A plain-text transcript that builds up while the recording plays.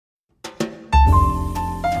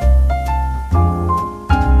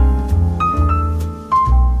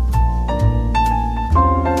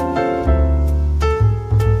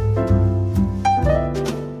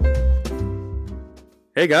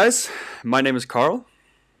Hey guys, my name is Carl,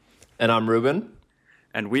 And I'm Ruben.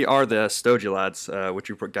 and we are the Stogie Lads, which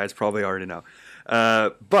you guys probably already know.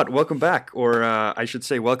 But welcome back, or I should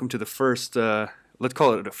say welcome to the first, let's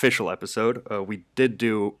call it an official episode. We did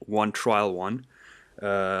do one trial one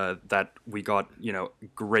that we got,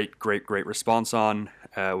 great response on.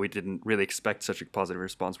 We didn't really expect such a positive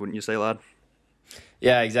response, wouldn't you say, lad?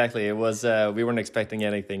 Yeah, exactly. It was we weren't expecting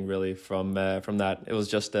anything really from that. It was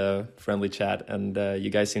just a friendly chat, and you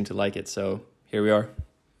guys seem to like it. So here we are.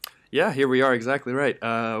 Yeah, here we are, exactly right.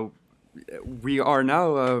 We are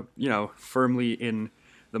now, firmly in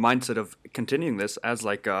the mindset of continuing this as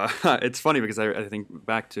like, it's funny because I think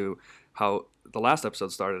back to how the last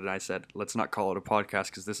episode started and I said, let's not call it a podcast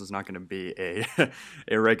because this is not going to be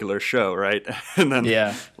a regular show, right? And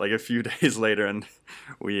then like a few days later and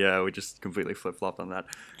we just completely flip-flopped on that.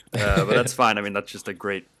 But that's fine. I mean, that's just a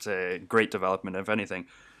great development, if anything.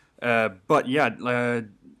 But yeah,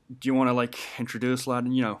 do you want to introduce, lad,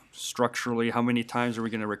 structurally, how many times are we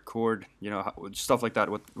going to record, stuff like that?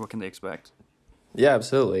 What can they expect? Yeah,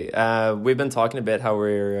 absolutely. We've been talking a bit how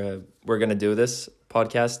we're going to do this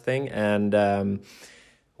podcast thing, and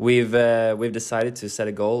we've decided to set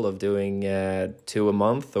a goal of doing 2 a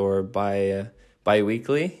month or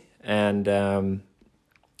bi-weekly, and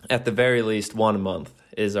at the very least 1 a month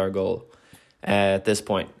is our goal at this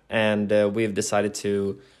point. And we've decided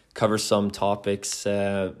to cover some topics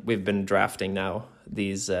we've been drafting now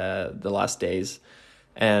the last days,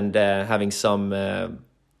 and having some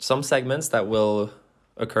segments that will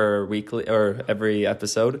occur weekly or every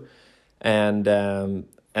episode, and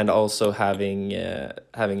also having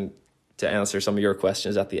to answer some of your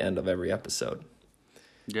questions at the end of every episode.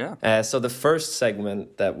 Yeah. So the first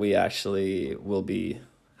segment that we actually will be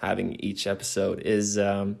having each episode is,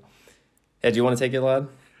 do you want to take it, lad?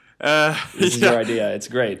 This is your idea. It's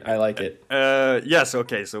great. I like it. Yes.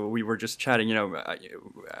 Okay. So we were just chatting.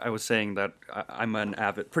 I was saying that I'm an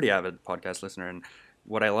pretty avid podcast listener, and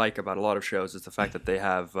what I like about a lot of shows is the fact that they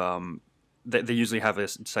have, they usually have a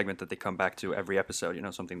segment that they come back to every episode.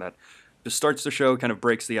 Something that just starts the show, kind of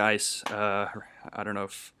breaks the ice. I don't know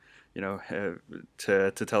if,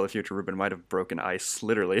 to tell the future, Ruben might have broken ice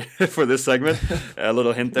literally for this segment. A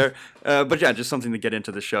little hint there. But yeah, just something to get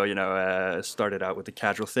into the show, started out with the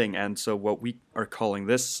casual thing. And so what we are calling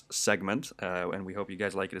this segment, and we hope you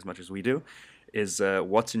guys like it as much as we do, is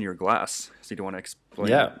What's in Your Glass. So do you want to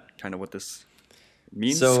explain kind of what this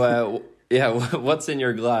means? So, what's in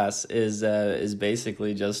your glass is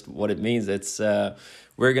basically just what it means. It's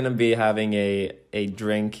we're gonna be having a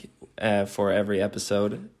drink for every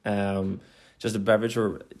episode, just a beverage,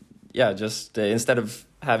 or just instead of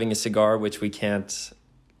having a cigar, which we can't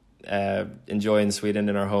enjoy in Sweden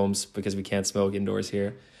in our homes because we can't smoke indoors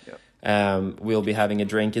here. We'll be having a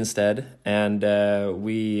drink instead, and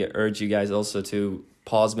we urge you guys also to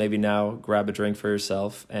pause maybe now, grab a drink for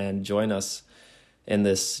yourself, and join us in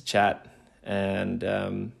this chat. And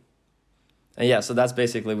so that's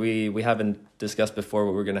basically, we haven't discussed before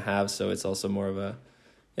what we're gonna have, so it's also more of a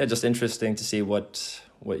just interesting to see what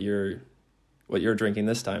you're drinking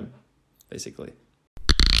this time, basically.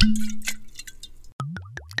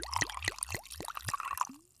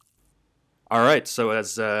 All right, so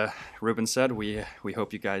as Ruben said, we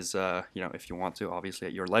hope you guys, if you want to, obviously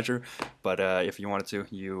at your leisure, but if you wanted to,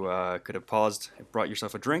 you could have paused, brought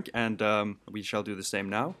yourself a drink, and we shall do the same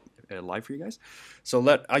now, live for you guys.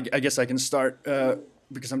 So I guess I can start,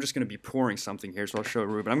 because I'm just going to be pouring something here, so I'll show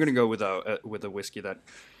Ruben. I'm going to go with a whiskey that,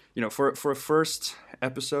 for a first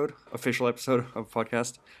episode, official episode of a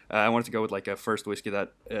podcast, I wanted to go with a first whiskey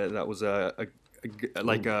that was a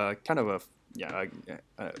kind of a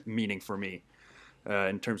meaning for me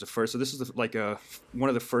in terms of first. So this is one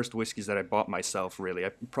of the first whiskeys that I bought myself, really.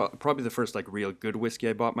 Probably the first real good whiskey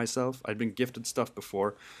I bought myself. I'd been gifted stuff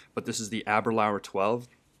before, but this is the Aberlour 12.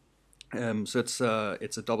 So it's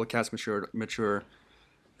a double cask mature,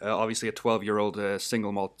 obviously a 12-year-old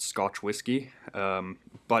single malt Scotch whiskey,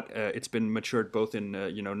 but it's been matured both in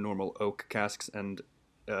normal oak casks and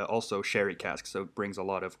also sherry casks. So it brings a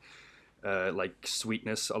lot of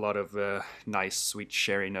sweetness, a lot of nice sweet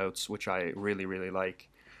sherry notes, which I really like.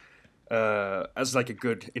 As a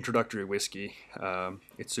good introductory whiskey,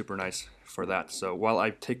 it's super nice for that. So while I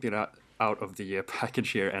take it out of the package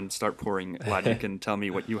here and start pouring, lad, you can tell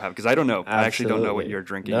me what you have, because I don't know. I actually don't know what you're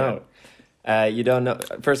drinking. No. You don't know.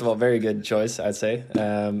 First of all, very good choice, I'd say.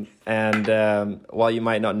 And while you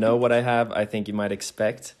might not know what I have, I think you might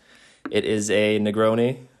expect. It is a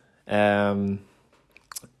Negroni.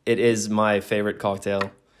 It is my favorite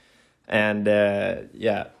cocktail, and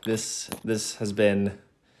this has been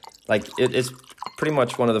it's pretty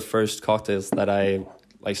much one of the first cocktails that I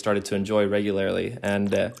like started to enjoy regularly,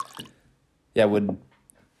 and would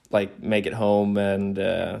like make it home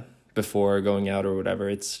and before going out or whatever.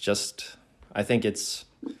 It's just, I think it's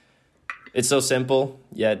so simple,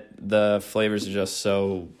 yet the flavors are just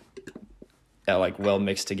so like well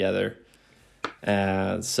mixed together.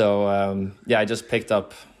 I just picked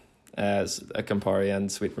up a Campari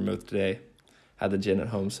and sweet vermouth today. Had the gin at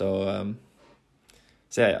home, so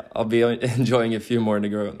yeah, I'll be enjoying a few more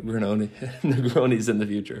Negronis in the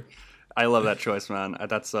future. I love that choice, man.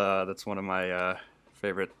 That's one of my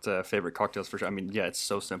favorite cocktails for sure. I mean, yeah, it's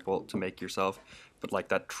so simple to make yourself, but like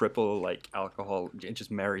that triple like alcohol, it just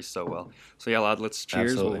marries so well. So yeah, lad, let's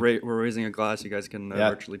cheers. We're raising a glass. You guys can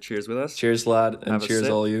virtually cheers with us. Cheers, lad, and cheers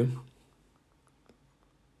all you.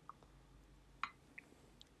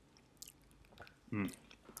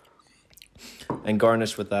 And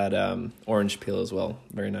garnished with that orange peel as well.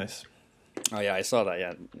 Very nice. Oh yeah, I saw that.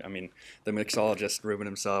 Yeah, I mean, the mixologist Ruben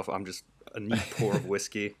himself. I'm just a neat pour of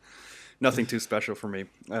whiskey. Nothing too special for me.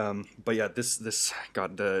 But yeah, this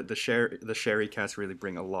God, the sherry casks really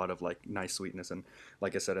bring a lot of like nice sweetness, and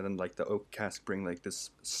like I said, and then like the oak cask bring like this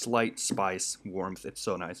slight spice warmth. It's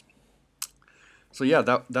so nice. So yeah,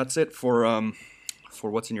 that's it for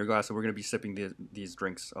what's in your glass. So we're gonna be sipping these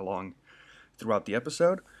drinks along throughout the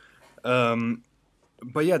episode.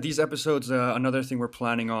 But yeah, these episodes, another thing we're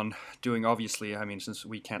planning on doing, obviously, I mean, since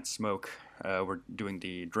we can't smoke, we're doing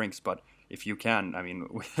the drinks, but if you can, I mean,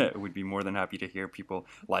 we'd be more than happy to hear people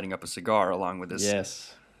lighting up a cigar along with this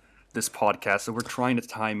podcast. So we're trying to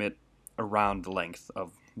time it around the length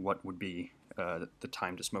of what would be the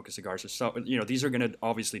time to smoke a cigar. So, these are going to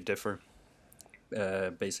obviously differ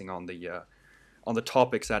basing on the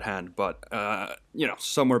topics at hand, but,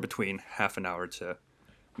 somewhere between half an hour to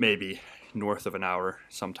maybe north of an hour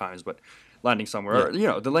sometimes, but landing somewhere,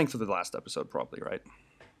 the length of the last episode probably, right?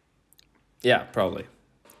 Yeah, probably.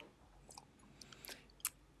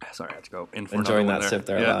 Sorry, I had to go in for enjoying another one that sip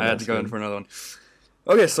there. Yeah, I had to go in for another one.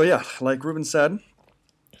 Okay, so yeah, like Ruben said,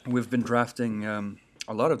 we've been drafting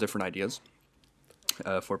a lot of different ideas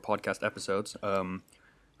for podcast episodes.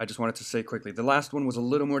 I just wanted to say quickly, the last one was a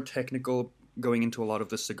little more technical, going into a lot of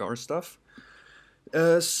the cigar stuff.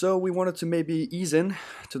 So we wanted to maybe ease in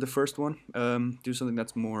to the first one, do something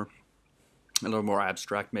that's a little more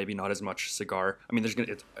abstract, maybe not as much cigar. I mean,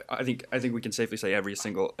 I think we can safely say every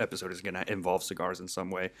single episode is gonna involve cigars in some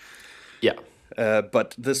way. Yeah.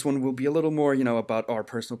 But this one will be a little more, about our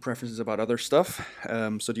personal preferences about other stuff.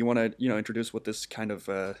 So do you want to, introduce what this kind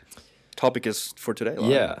of topic is for today,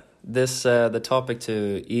 Lana? Yeah. This the topic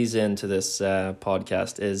to ease into this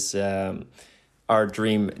podcast is our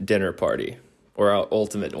dream dinner party, or our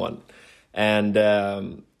ultimate one. And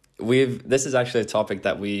this is actually a topic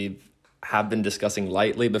that we have been discussing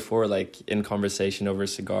lightly before, like in conversation over a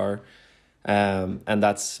cigar. And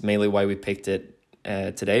that's mainly why we picked it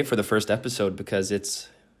today for the first episode, because it's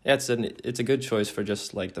a good choice for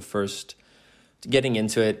just like the first, getting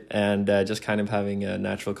into it and just kind of having a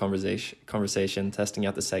natural conversation, testing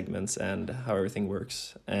out the segments and how everything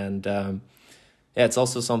works. And it's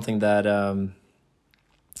also something that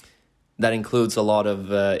that includes a lot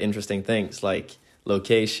of interesting things like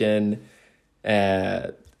location,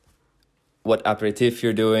 what aperitif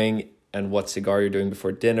you're doing, and what cigar you're doing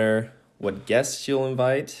before dinner, what guests you'll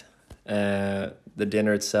invite, the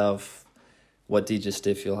dinner itself, what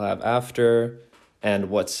digestif you'll have after, and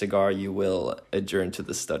what cigar you will adjourn to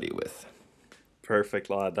the study with.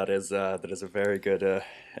 Perfect, Lad. That is a very good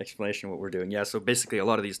explanation of what we're doing. Yeah, so basically a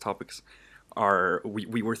lot of these topics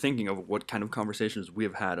we were thinking of what kind of conversations we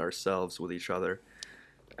have had ourselves with each other.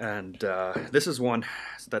 And this is one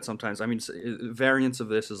that sometimes, I mean, variants of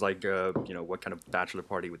this is like, what kind of bachelor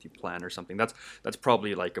party would you plan or something. That's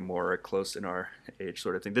probably like a more close in our age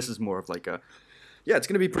sort of thing. This is more of like it's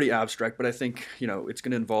going to be pretty abstract, but I think, it's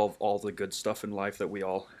going to involve all the good stuff in life that we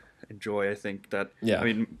all enjoy. I think that, I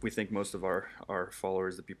mean, we think most of our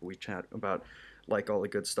followers, the people we chat about, like all the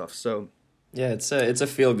good stuff. So yeah, it's a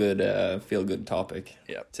feel good topic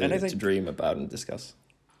to dream about and discuss.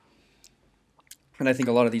 And I think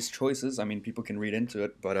a lot of these choices, I mean, people can read into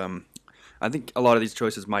it, but I think a lot of these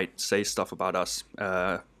choices might say stuff about us.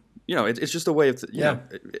 It's just a way of,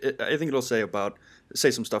 I think it'll say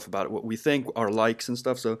some stuff about what we think, our likes and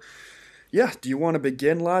stuff. So, yeah, do you want to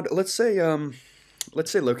begin, lad? Let's say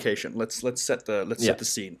location. Let's set the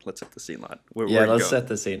scene. Let's set the scene, lad. Let's set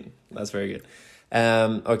the scene. That's very good.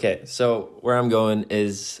 Okay, so where I'm going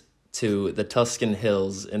is to the Tuscan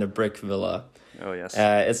hills in a brick villa. Oh, yes.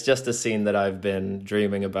 It's just a scene that I've been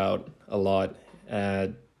dreaming about a lot.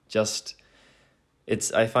 I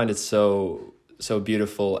find it so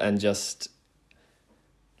beautiful, and just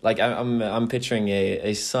like I'm picturing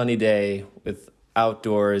a sunny day with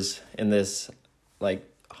outdoors in this like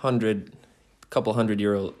couple hundred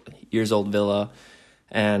years old villa,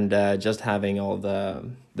 and just having all the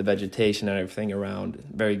vegetation and everything around,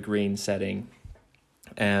 very green setting,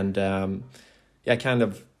 and kind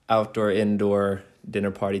of outdoor indoor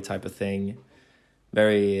dinner party type of thing,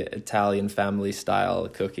 very Italian family style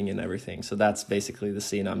cooking and everything. So that's basically the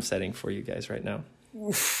scene I'm setting for you guys right now.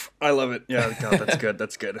 Oof, I love it. Yeah, God, that's good.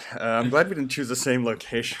 That's good. I'm glad we didn't choose the same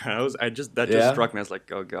location. That just struck me. I was like,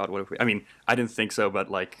 oh God, what if we? I mean, I didn't think so, but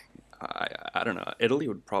like, I don't know. Italy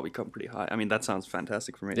would probably come pretty high. I mean, that sounds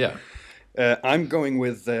fantastic for me. Yeah. I'm going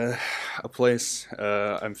with a place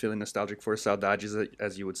I'm feeling nostalgic for, saudades,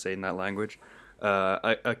 as you would say in that language.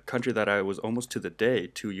 A country that I was almost to the day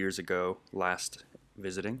 2 years ago last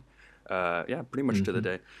visiting. Pretty much to the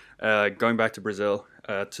day. Going back to Brazil,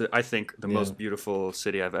 to I think the most beautiful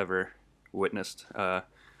city I've ever witnessed,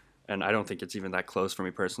 and I don't think it's even that close for me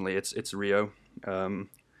personally. It's Rio. I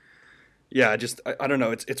don't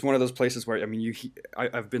know. It's one of those places where, I mean,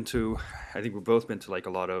 I've been to. I think we've both been to like a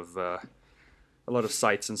lot of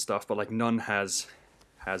sites and stuff, but like none has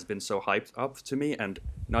been so hyped up to me, and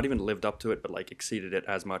not even lived up to it, but like exceeded it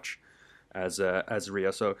as much as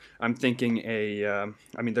Rio. So I'm thinking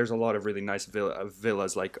I mean, there's a lot of really nice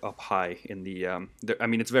villas like up high in the. I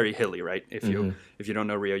mean, it's very hilly, right? If you don't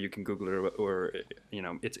know Rio, you can Google it, or you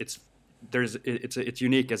know, it's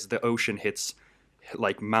unique as the ocean hits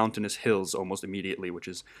like mountainous hills almost immediately, which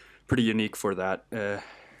is pretty unique for that.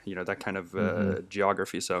 That kind of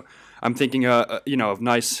geography. So I'm thinking, of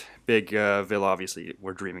nice big villa. Obviously,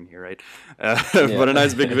 we're dreaming here, right? But a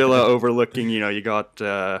nice big villa overlooking. You got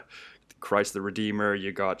Christ the Redeemer.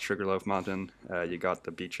 You got Sugarloaf Mountain. You got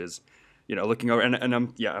the beaches. Looking over, and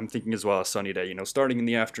I'm thinking as well a sunny day. Starting in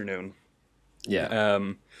the afternoon. Yeah.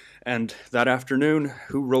 And that afternoon,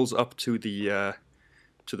 who rolls up to the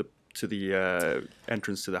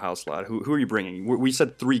entrance to the house, lad? Who are you bringing? We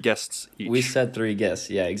said 3 guests each. We said 3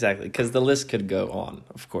 guests, yeah, exactly, because the list could go on,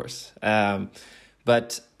 of course.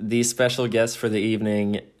 But the special guest for the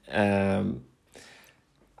evening, I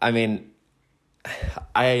mean,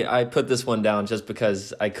 I put this one down just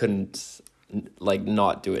because I couldn't like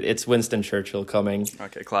not do it. It's Winston Churchill coming.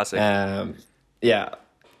 Okay, classic. Yeah,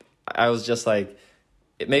 I was just like,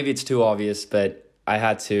 maybe it's too obvious, but I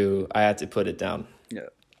had to put it down. Yeah.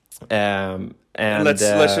 And let's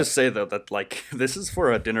just say though that like this is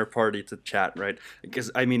for a dinner party to chat, right?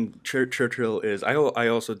 Because I mean, Churchill is. I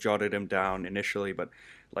also jotted him down initially, but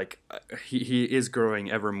like he is growing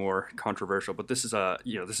ever more controversial. But this is a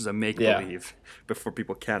make believe before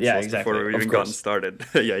people cancel us, exactly. before we've even gotten started.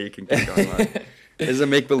 Yeah, you can keep going. This is a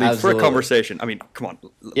make believe for a conversation. I mean, come on.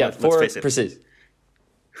 Yeah, let's face it. Precise.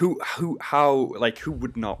 Who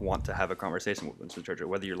would not want to have a conversation with Winston Churchill,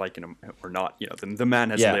 whether you're liking him or not? The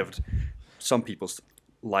man has lived some people's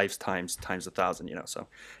lives times 1,000. So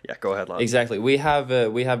yeah, go ahead, lad. Exactly. We have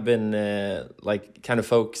been like kind of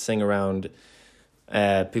focusing around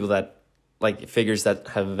people that like figures that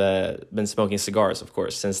have been smoking cigars, of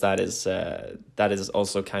course, since that is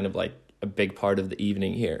also kind of like a big part of the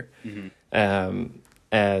evening here.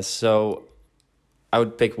 So I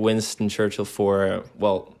would pick Winston Churchill for,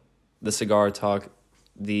 the cigar talk,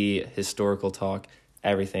 the historical talk,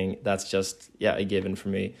 everything. That's just, a given for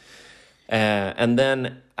me. And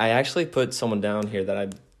then I actually put someone down here that I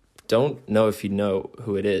don't know if you know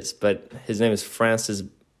who it is, but his name is Francis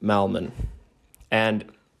Malman. And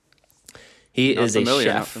he is a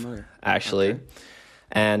chef, actually. Okay.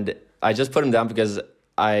 And I just put him down because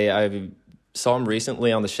I saw him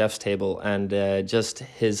recently on the chef's table, and just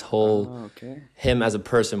his whole him as a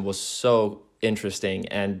person was so interesting,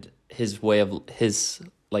 and his way of his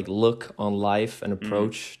like look on life and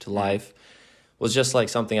approach to life was just like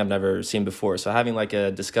something I've never seen before. So having like a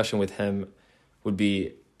discussion with him would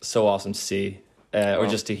be so awesome to see, or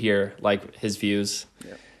just to hear like his views.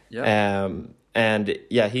 And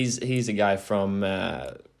he's a guy from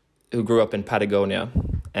who grew up in Patagonia,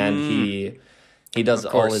 and he does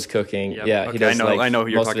all his cooking. Yep. Yeah, he does. I know who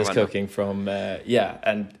you're talking about. Most of his cooking from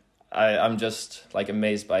and I'm just like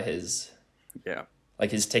amazed by his like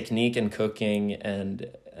his technique in cooking and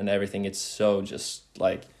everything. It's so just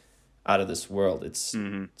like out of this world. It's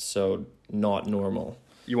so not normal.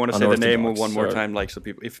 You want to say the name one more time, like, so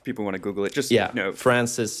people, if people want to Google it, just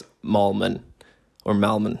Francis Malman or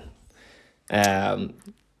Malman.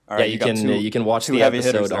 Right, you can watch the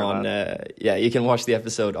episode on you can watch the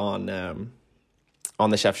episode on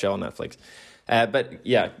the Chef Show on Netflix. But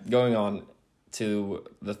going on to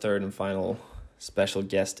the third and final special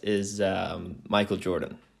guest is Michael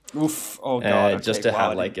Jordan. Oof. Oh God. Okay. just to Wow.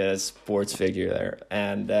 have like a sports figure there,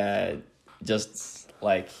 and just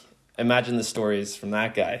like imagine the stories from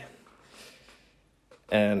that guy.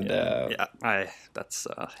 And that's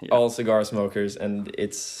all cigar smokers, and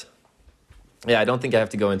it's I don't think I have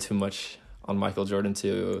to go into too much on Michael Jordan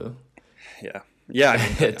to I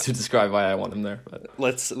mean, to describe why I want him there. But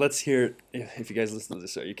let's hear if you guys listen to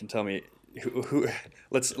this, you can tell me who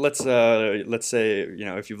let's say, you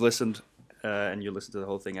know, if you've listened and you listen to the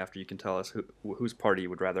whole thing after, you can tell us whose party you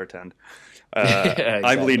would rather attend. Exactly.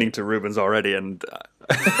 I'm leaning to Ruben's already, and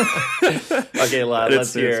okay,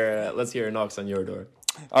 let's hear knocks on your door.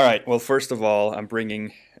 All right. Well, first of all, I'm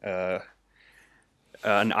bringing an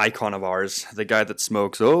icon of ours, the guy that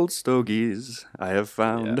smokes old stogies. I have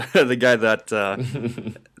found the guy that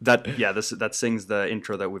that sings the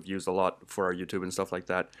intro that we've used a lot for our YouTube and stuff like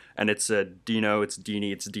that. And it's Dino, it's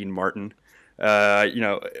Deanie, it's Dean Martin. You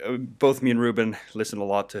know, both me and Ruben listen a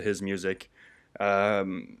lot to his music.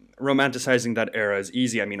 Romanticizing that era is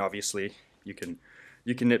easy. I mean, obviously, you can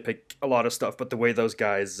nitpick a lot of stuff, but the way those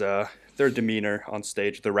guys, their demeanor on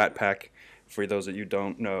stage, the Rat Pack, for those of you who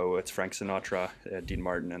don't know, it's Frank Sinatra, Dean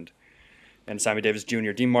Martin, and Sammy Davis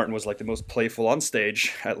Jr. Dean Martin was like the most playful on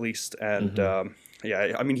stage, at least, and I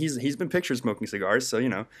mean, he's been pictured smoking cigars, so, you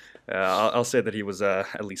know, I'll say that he was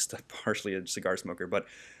at least partially a cigar smoker, but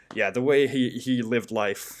yeah, the way he lived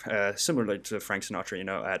life, similarly to Frank Sinatra, you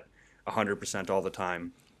know, at 100% all the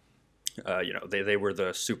time. You know, they were the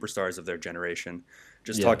superstars of their generation.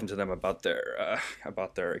 Just talking to them about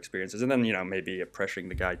their experiences, and then, you know, maybe pressuring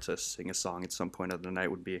the guy to sing a song at some point of the night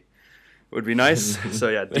would be nice. So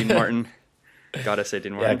yeah, Dean Martin, gotta say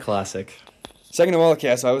Dean Martin. Yeah, classic. Second of all,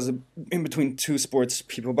 okay, so I was in between two sports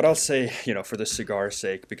people, but I'll say, you know, for the cigar's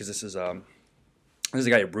sake, because this is a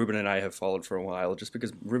guy Ruben and I have followed for a while, just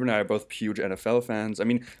because Ruben and I are both huge NFL fans. I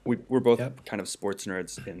mean, we're both kind of sports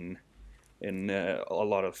nerds in a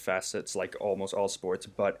lot of facets, like almost all sports,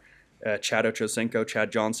 but Chad Ochocinco,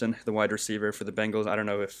 Chad Johnson, the wide receiver for the Bengals. I don't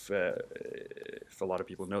know if a lot of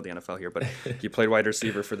people know the NFL here, but he played wide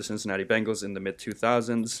receiver for the Cincinnati Bengals in the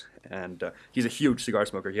mid-2000s, and he's a huge cigar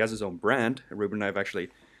smoker. He has his own brand. Ruben and I have actually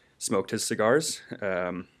smoked his cigars.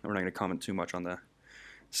 We're not going to comment too much on the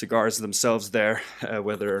cigars themselves there,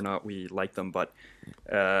 whether or not we like them, but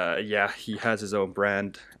he has his own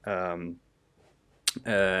brand. You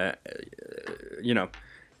know,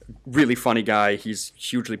 really funny guy. He's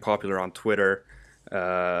hugely popular on Twitter.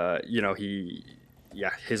 You know,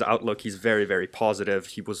 his outlook, he's very, very positive.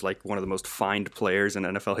 He was like one of the most fined players in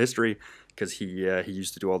NFL history because he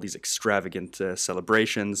used to do all these extravagant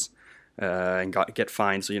celebrations and get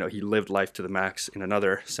fined. So, you know, he lived life to the max in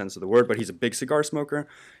another sense of the word, but he's a big cigar smoker.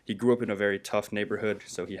 He grew up in a very tough neighborhood,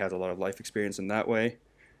 so he has a lot of life experience in that way.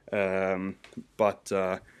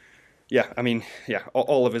 Yeah, I mean, yeah,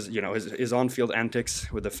 all of his, you know, his on-field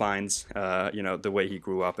antics with the fines, you know, the way he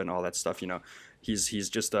grew up and all that stuff, you know, he's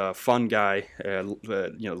just a fun guy, you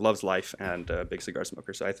know, loves life, and a big cigar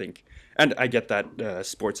smoker. So I think, and I get that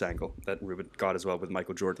sports angle that Ruben got as well with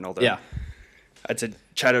Michael Jordan, although I'd say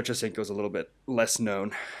Chad Ochocinco is a little bit less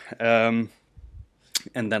known. And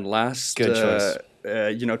then last, good choice.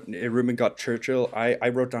 You know, Ruben got Churchill. I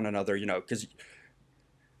wrote down another, you know, because,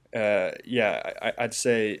 I'd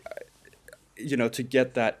say, you know, to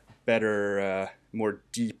get that better, more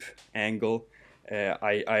deep angle,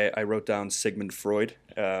 I wrote down Sigmund Freud,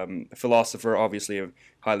 a philosopher, obviously a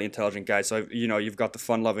highly intelligent guy. So, you know, you've got the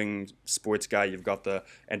fun-loving sports guy, you've got the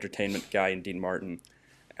entertainment guy in Dean Martin,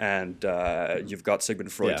 and you've got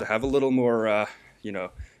Sigmund Freud to have a little more, you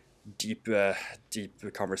know, deep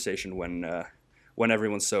conversation when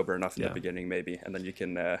everyone's sober enough in the beginning, maybe, and then you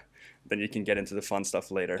can get into the fun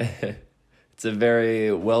stuff later. It's a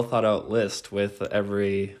very well thought out list with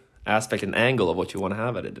every aspect and angle of what you want to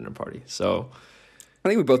have at a dinner party. So I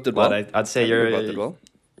think we both did well. But I'd say we both did well.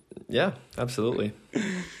 Yeah, absolutely.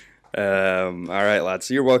 All right, lads.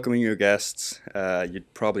 So you're welcoming your guests.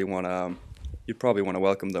 You'd probably want to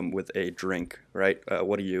welcome them with a drink, right?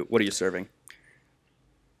 What are you serving?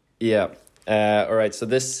 Yeah. All right. So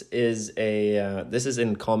this is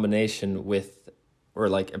in combination with, or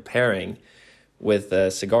like a pairing with a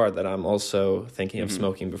cigar that I'm also thinking of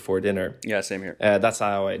smoking before dinner. Yeah, same here. That's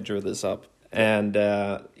how I drew this up. And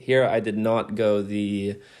here I did not go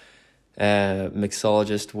the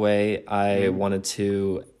mixologist way. I wanted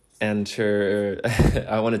to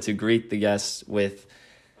I wanted to greet the guests with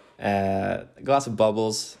a glass of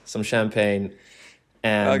bubbles, some champagne,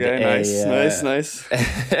 and nice.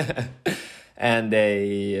 and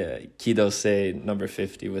a Kidose number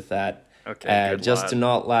 50 with that. Okay, just to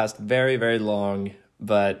not last very, very long,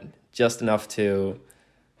 but just enough to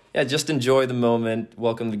yeah, just enjoy the moment,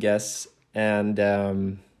 welcome the guests, and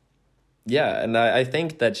yeah, and I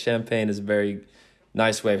think that champagne is a very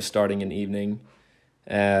nice way of starting an evening.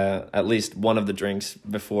 At least one of the drinks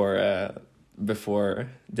before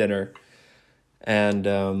dinner,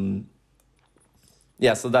 and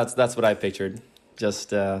yeah, so that's what I pictured. Just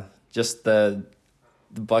the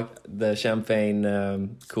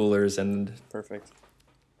champagne coolers and Perfect.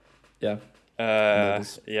 yeah.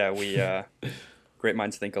 Yeah, we great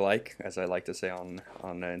minds think alike, as I like to say on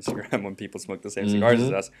Instagram when people smoke the same cigars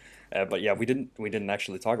as us. But yeah, we didn't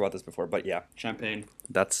actually talk about this before. But yeah, champagne.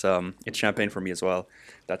 That's it's champagne for me as well.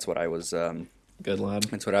 That's what I was Good lad.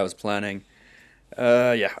 that's what I was planning.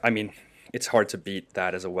 Yeah, I mean, it's hard to beat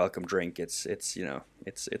that as a welcome drink. It's it's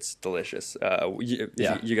delicious.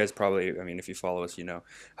 You guys probably, I mean, if you follow us, you know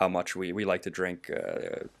how much we like to drink,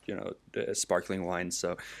 sparkling wines.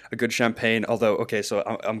 So a good champagne. Although, okay,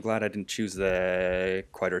 so I'm glad I didn't choose the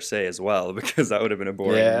Croix d'Orsay as well because that would have been a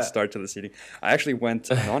boring start to the seating. I actually went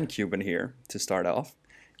non-Cuban here to start off,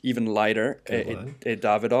 even lighter. A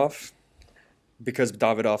Davidoff. Because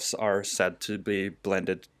Davidoffs are said to be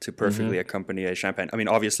blended to perfectly accompany a champagne. I mean,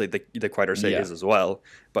 obviously the Croix d'Orsay is as well,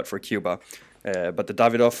 but for Cuba. But the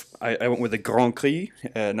Davidoff, I went with the Grand Cru.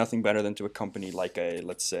 Nothing better than to accompany like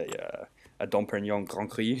let's say, a Dom Perignon Grand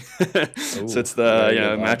Cru. So it's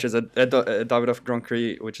matches a Davidoff Grand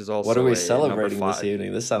Cru, which is also what are we celebrating this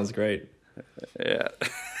evening? This sounds great. Yeah.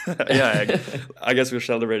 Yeah, I guess we're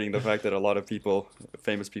celebrating the fact that a lot of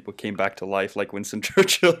famous people came back to life, like Winston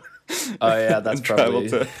Churchill. Oh yeah, that's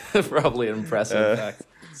probably an impressive fact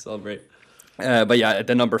to celebrate. But yeah,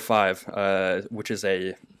 the number 5, which is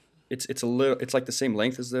it's like the same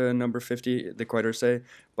length as the number 50, the Croix d'Orsay,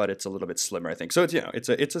 but it's a little bit slimmer, I think. So it's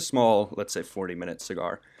a small, let's say 40-minute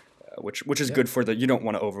cigar. Which is good for you don't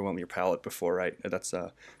want to overwhelm your palate before, right? It's an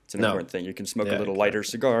important thing. You can smoke a little lighter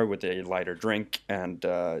cigar with a lighter drink, and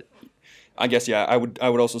I guess I would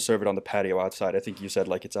also serve it on the patio outside. I think you said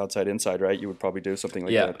like it's outside inside, right? You would probably do something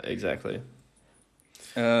like that. Yeah, exactly.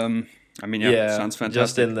 I mean, sounds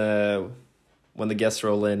fantastic. Just when the guests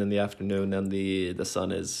roll in the afternoon and the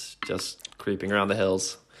sun is just creeping around the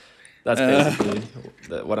hills. That's basically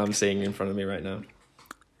what I'm seeing in front of me right now.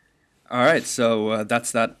 All right, so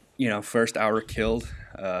that's that. First hour killed.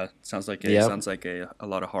 Sounds like a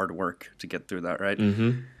lot of hard work to get through that, right?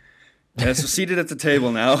 Mm-hmm. So seated at the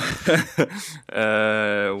table now.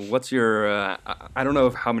 What's your? I don't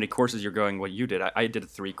know how many courses you're going. What you did? I did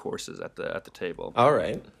 3 courses at the table. All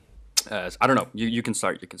right. I don't know. You can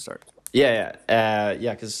start. You can start. Yeah.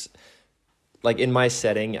 Because like in my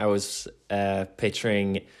setting, I was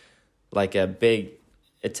picturing like a big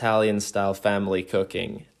Italian style family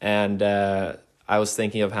cooking, and I was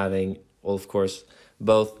thinking of having, well, of course,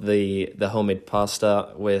 both the homemade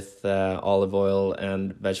pasta with olive oil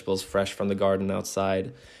and vegetables fresh from the garden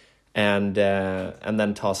outside, and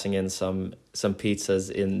then tossing in some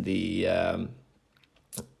pizzas in the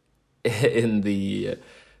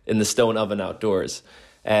stone oven outdoors.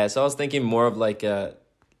 So I was thinking more of like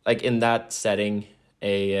in that setting,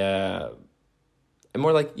 a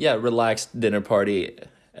more like relaxed dinner party,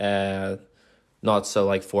 not so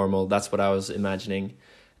like formal. That's what I was imagining,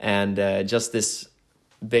 and just this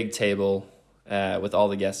big table with all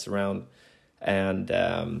the guests around, and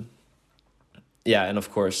and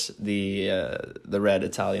of course the red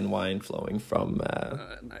Italian wine flowing from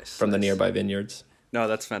the nearby vineyards. No,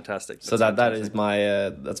 that's fantastic. So that is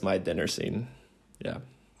my dinner scene. Yeah.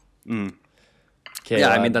 Okay,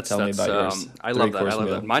 I mean that's me about yours. I love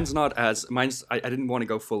that. Mine's I didn't want to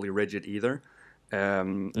go fully rigid either.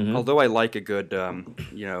 Although I like a good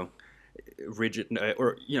rigid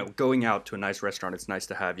or going out to a nice restaurant, it's nice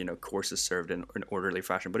to have courses served in an orderly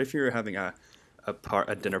fashion. But if you're having a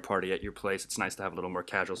dinner party at your place, it's nice to have a little more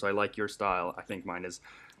casual. So I like your style. I think mine is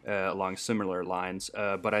along similar lines.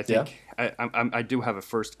 But I think I do have a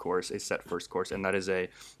set first course, and that is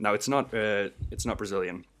it's not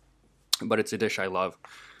Brazilian, but it's a dish I love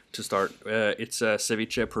to start. It's a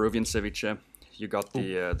ceviche, Peruvian ceviche. You got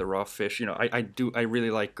the raw fish. I really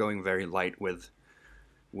like going very light with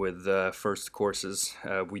first courses.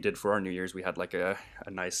 We did for our New Year's. We had like a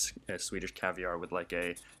nice Swedish caviar with like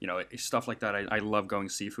stuff like that. I love going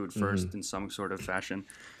seafood first in some sort of fashion.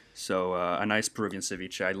 So a nice Peruvian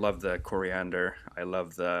ceviche. I love the coriander. I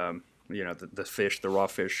love the the fish, the raw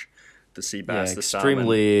fish, the sea bass, the salmon.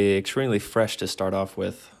 Extremely fresh to start off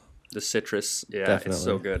with. The citrus, Definitely. It's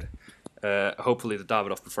so good. Hopefully the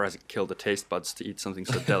Davidoff before hasn't killed the taste buds to eat something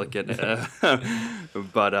so delicate.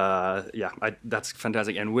 But that's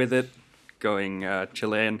fantastic. And with it, going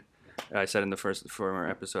Chilean. I said in the first former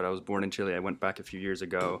episode, I was born in Chile. I went back a few years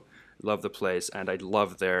ago, Love the place, and I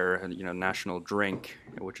love their national drink,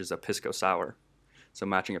 which is a pisco sour. So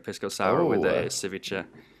matching a pisco sour with a ceviche.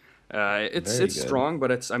 It's good. strong, but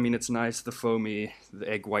it's nice. The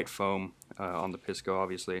egg white foam on the pisco,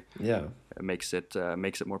 obviously, Yeah. makes it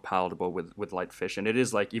more palatable with light fish. And it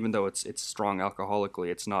is like, even though it's strong alcoholically,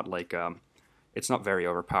 it's not like it's not very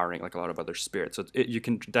overpowering like a lot of other spirits. So you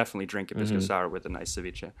can definitely drink a pisco sour with a nice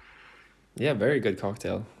ceviche. Yeah, very good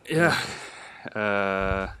cocktail. Yeah.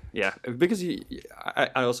 Yeah, because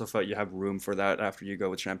I also thought you have room for that after you go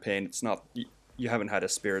with champagne. It's not you haven't had a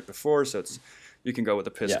spirit before, so you can go with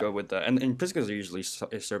the pisco with the and piscos are usually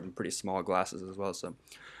served in pretty small glasses as well. So,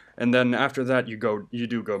 and then after that you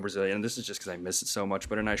do go Brazilian. And this is just because I miss it so much.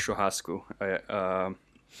 But a nice churrasco,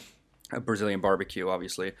 a Brazilian barbecue,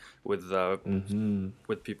 obviously with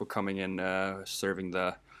people coming in, serving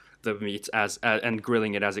the meat and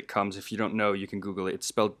grilling it as it comes. If you don't know, you can Google it. It's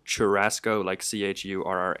spelled churrasco, like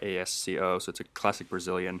CHURRASCO. So it's a classic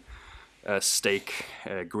Brazilian steak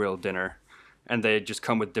grill dinner, and they just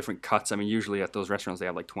come with different cuts. I mean, usually at those restaurants they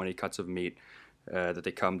have like 20 cuts of meat that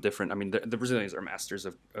they come different. I mean, the Brazilians are masters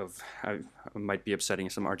of I might be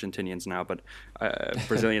upsetting some Argentinians now, but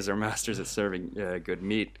Brazilians are masters at serving good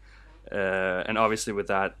meat, and obviously with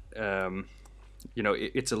that.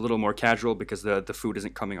 It's a little more casual because the food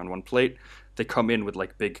isn't coming on one plate. They come in with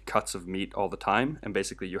like big cuts of meat all the time, and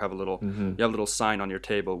basically you have a little sign on your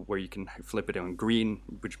table where you can flip it on green,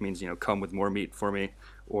 which means come with more meat for me,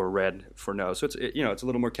 or red for no. So it's a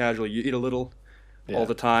little more casual. You eat a little all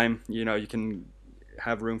the time. You can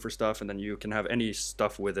have room for stuff, and then you can have any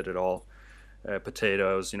stuff with it at all.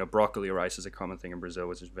 Potatoes, broccoli rice is a common thing in Brazil,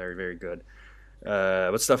 which is very, very good.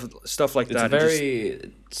 But stuff like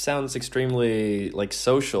that. Sounds extremely like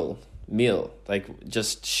social meal, like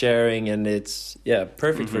just sharing, and it's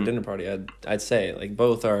perfect for a dinner party. I'd say like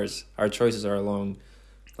both our choices are along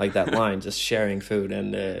like that line, just sharing food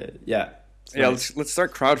and nice. Let's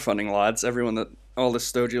start crowdfunding, lads. All the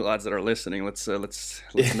Stogie lads that are listening, let's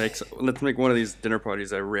make one of these dinner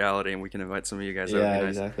parties a reality, and we can invite some of you guys. Yeah,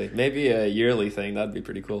 exactly. Maybe a yearly thing. That'd be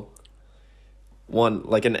pretty cool.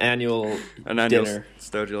 An annual dinner.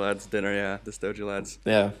 Stogie Lads dinner, yeah. The Stogie Lads.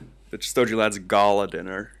 Yeah. The Stogie Lads gala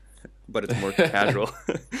dinner, but it's more casual.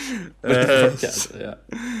 Yeah.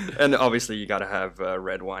 And obviously you got to have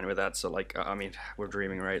red wine with that. So like, we're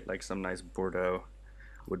dreaming, right? Like some nice Bordeaux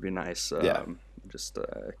would be nice. Just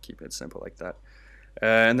keeping it simple like that.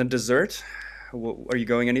 And then dessert. Are you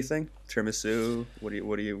going anything? Tiramisu? What do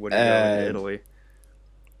you going in Italy?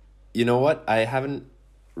 You know what? I haven't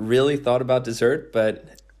really thought about dessert,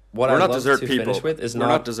 but what I love to finish with is we're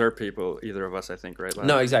not dessert people, either of us, I think, right?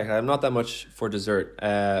 No, exactly. I'm not that much for dessert.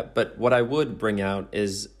 But what I would bring out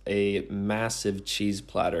is a massive cheese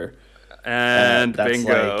platter. And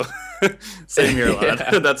bingo. Like... Same here, lad.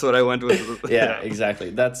 Yeah. That's what I went with. Yeah,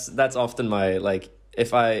 exactly. That's often my, like,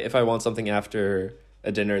 if I want something after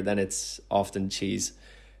a dinner, then it's often cheese.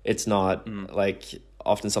 It's not like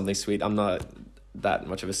often something sweet. I'm not that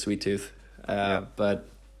much of a sweet tooth. But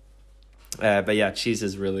yeah,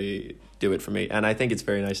 cheeses really do it for me, and I think it's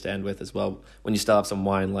very nice to end with as well when you still have some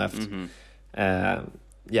wine left.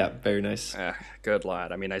 Yeah, very nice. Good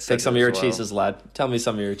lad. I mean, I said take some of your cheeses, lad. Tell me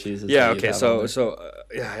some of your cheeses. Yeah. Okay. So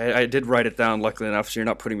I did write it down. Luckily enough, so you're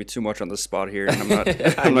not putting me too much on the spot here. And I'm not.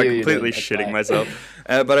 I'm not completely shitting myself.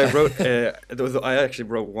 But I wrote. I actually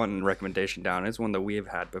wrote one recommendation down. It's one that we've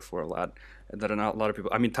had before, lad. That a lot of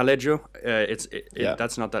people. I mean, taleggio.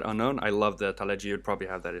 That's not that unknown. I love the taleggio. You'd probably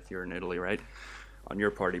have that if you're in Italy, right? On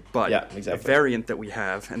your party, but a variant that we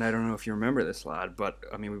have, and I don't know if you remember this, lad, but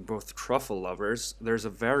I mean, we're both truffle lovers. There's a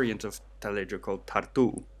variant of taleggio called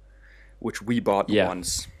tartu, which we bought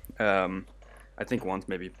once. I think once,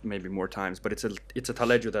 maybe more times, but it's a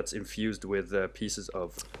taleggio that's infused with pieces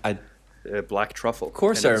of black truffle. Of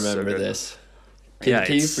course, I remember this. Can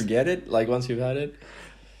you forget it? Like once you've had it.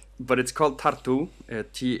 But it's called tartu,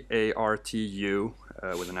 Tartu,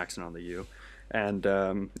 with an accent on the U. And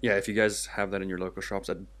if you guys have that in your local shops,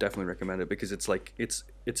 I'd definitely recommend it because it's like it's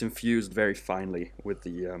infused very finely with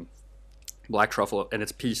the black truffle, and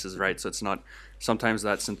it's pieces, right? So it's not. Sometimes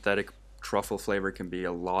that synthetic truffle flavor can be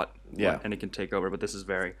a lot, and it can take over. But this is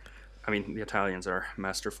very. I mean, the Italians are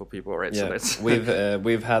masterful people, right? Yeah, so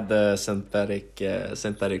we've had the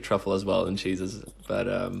synthetic truffle as well in cheeses, but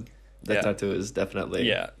the tartu is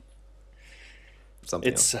definitely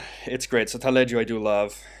something it's great. So taleggio I do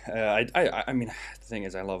love. I mean the thing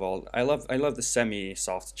is I love the semi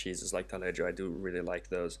soft cheeses like taleggio. I do really like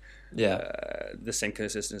those. The same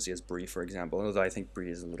consistency as brie, for example, although I think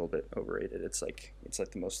brie is a little bit overrated. It's like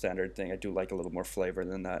the most standard thing. I do like a little more flavor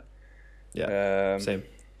than that. Same.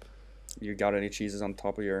 You got any cheeses on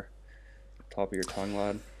top of your Top of your tongue,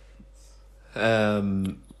 lad.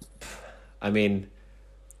 I mean,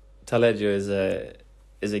 Taleggio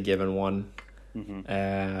is a given one.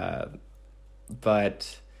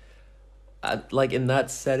 But like in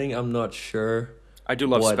that setting, I'm not sure. I do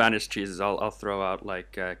love Spanish cheeses. I'll throw out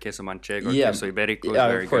like queso manchego or queso iberico. Yeah,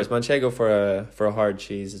 very of course, good. manchego for a hard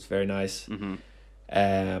cheese is very nice.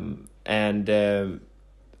 I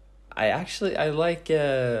like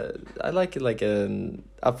like an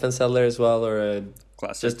Appenzeller as well, or a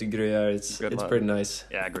Classic. just a Gruyere. It's pretty nice.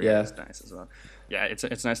 Yeah, Gruyere is nice as well. Yeah,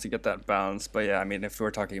 it's nice to get that balance. But yeah, I mean, if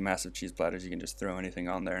we're talking massive cheese platters, you can just throw anything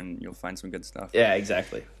on there and you'll find some good stuff. Yeah,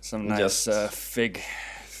 exactly. Some nice fig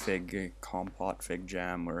compote, fig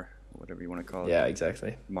jam, or whatever you want to call it. Yeah,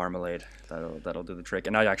 exactly. Marmalade. That'll do the trick.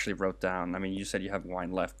 And I actually wrote down. I mean, you said you have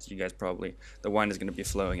wine left. You guys probably the wine is going to be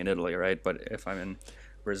flowing in Italy, right? But if I'm in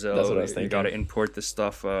Brazil, that's what I was thinking. You got to import this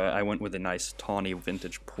stuff. I went with a nice tawny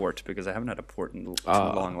vintage port because I haven't had a port in too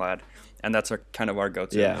long, lad. And that's kind of our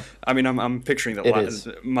go-to. Yeah. I mean, I'm picturing that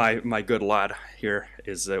my good lad here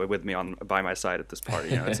is with me by my side at this party.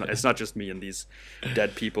 You know, it's not just me and these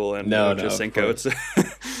dead people and Jacinco.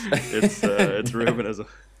 It's Ruben as well.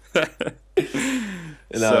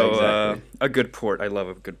 Exactly. A good port. I love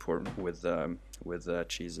a good port with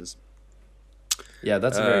cheeses. Yeah,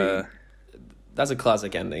 that's a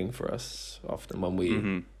classic ending for us often when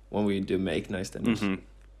we do make nice dinners.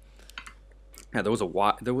 Yeah, there was a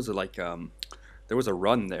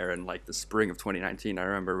run there in like the spring of 2019. I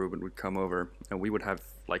remember Ruben would come over and we would have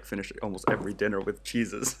like finished almost every dinner with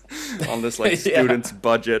cheeses on this like student's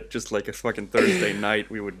budget, just like a fucking Thursday night.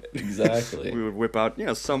 We would whip out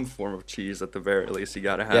some form of cheese at the very least. You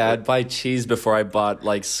gotta have it. I'd buy cheese before I bought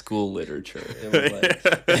like school literature. It was like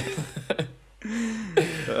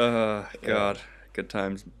God, good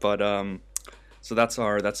times. But so that's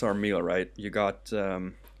our meal, right? You got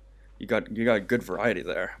good variety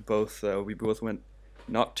there. We both went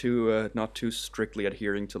not too strictly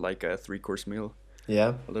adhering to like a 3-course meal.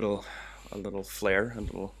 Yeah, a little flair, a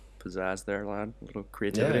little pizzazz there, lad. A little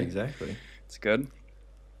creativity. Yeah, exactly. It's good.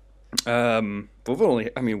 But we've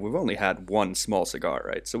only had one small cigar,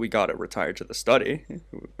 right? So we got to retire to the study.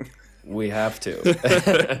 We have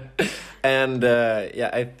to. And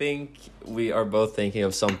I think we are both thinking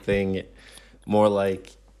of something more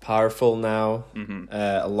like powerful now,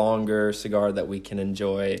 a longer cigar that we can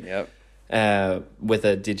enjoy with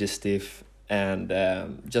a digestif and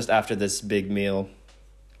just after this big meal.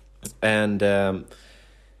 And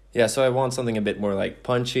so I want something a bit more like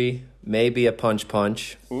punchy, maybe a punch.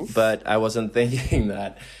 Oof. But I wasn't thinking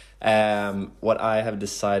that. What I have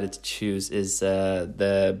decided to choose is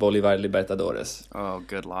the Bolivar Libertadores. Oh,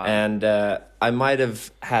 good line. And I might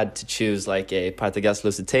have had to choose like a Partagas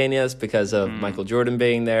Lusitanias because of Michael Jordan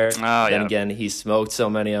being there. Then again, he smoked so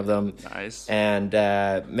many of them. Nice. And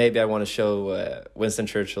maybe I want to show Winston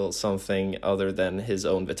Churchill something other than his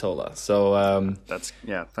own Vitola. So that's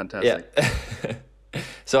fantastic. Yeah.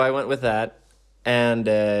 So I went with that. And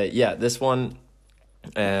this one...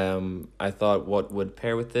 I thought what would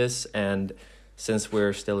pair with this, and since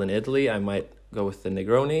we're still in Italy, I might go with the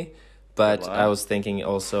Negroni, but I was thinking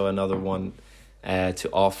also another one to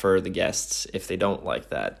offer the guests. If they don't like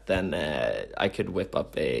that, then I could whip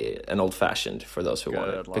up an old fashioned for those who want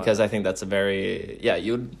it, because I think that's a very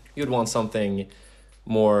you'd want something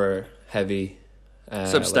more heavy,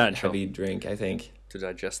 substantial, like heavy drink, I think, to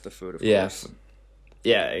digest the food. Of course.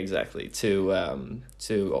 Yeah, exactly. To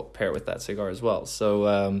pair with that cigar as well.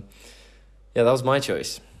 So, that was my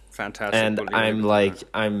choice. Fantastic. And I'm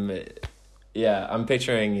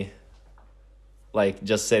picturing, like,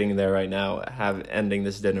 just sitting there right now, ending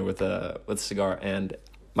this dinner with a cigar, and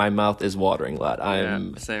my mouth is watering, lad.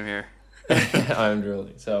 Same here. I'm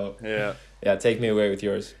drooling. So take me away with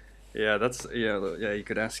yours. Yeah, that's You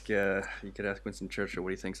could ask Winston Churchill what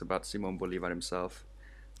he thinks about Simon Bolivar himself.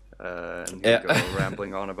 And he'll go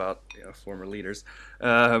rambling on about former leaders,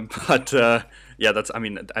 that's. I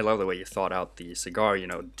mean, I love the way you thought out the cigar.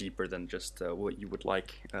 Deeper than just what you would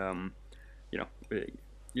like. You're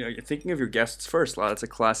thinking of your guests first. That's a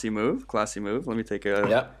classy move. Let me take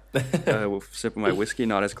a sip of my whiskey.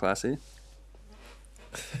 Not as classy.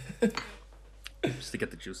 Just to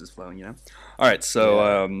get the juices flowing, All right,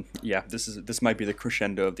 so this might be the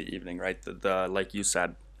crescendo of the evening, right? The like you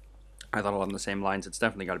said. I thought along the same lines. It's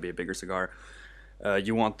definitely got to be a bigger cigar.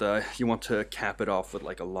 You want to cap it off with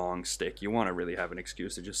like a long stick. You want to really have an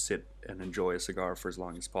excuse to just sit and enjoy a cigar for as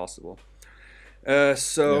long as possible. I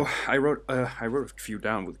wrote a few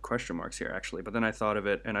down with question marks here actually, but then I thought of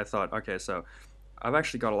it and I thought, okay, so I've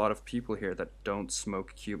actually got a lot of people here that don't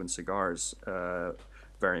smoke Cuban cigars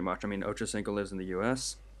very much. I mean, Ocho Cinco lives in the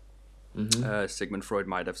U.S. Sigmund Freud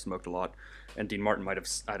might have smoked a lot, and Dean Martin might have.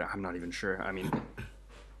 I'm not even sure. I mean,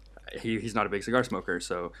 he's not a big cigar smoker,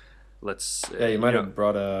 so let's. Yeah, you might have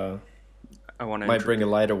brought a. I want to might bring a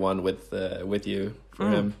lighter one with you for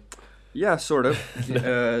him. Yeah, sort of.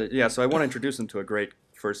 Yeah, so I want to introduce him to a great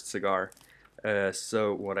first cigar.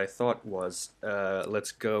 So what I thought was,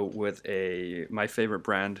 let's go with my favorite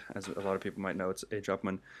brand, as a lot of people might know, it's A.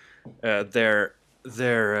 Chapman. Their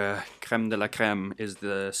creme de la creme is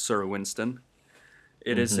the Sir Winston.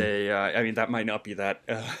 It is I mean, that might not be that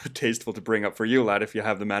tasteful to bring up for you, lad, if you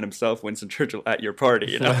have the man himself, Winston Churchill, at your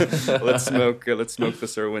party. You know, let's smoke the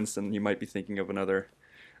Sir Winston. You might be thinking of another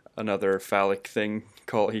phallic thing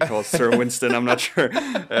he calls Sir Winston. I'm not sure,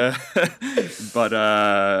 but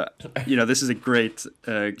this is a great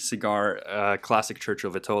cigar, classic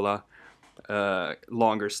Churchill Vitola,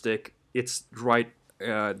 longer stick. It's right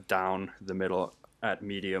down the middle at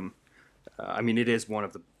medium. I mean, it is one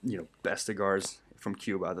of the best cigars from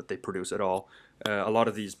Cuba that they produce at all. A lot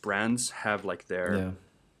of these brands have like they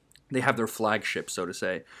have their flagship, so to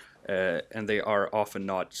say. And they are often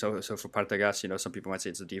not. So for Partagas, some people might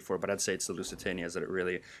say it's a D4, but I'd say it's the Lusitanias that it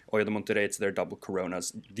really. Oyo de Monterrey, it's their double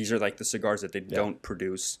Coronas. These are like the cigars that they don't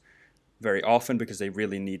produce very often because they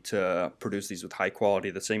really need to produce these with high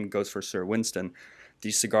quality. The same goes for Sir Winston.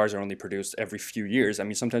 These cigars are only produced every few years. I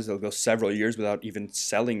mean, sometimes they'll go several years without even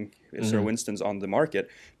selling Sir Winstons on the market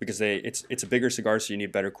because it's a bigger cigar, so you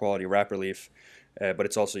need better quality wrap relief. But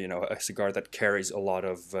it's also a cigar that carries a lot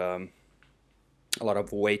of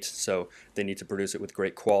weight, so they need to produce it with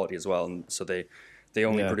great quality as well. And so they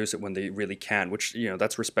only produce it when they really can, which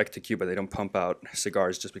that's respect to Cuba. They don't pump out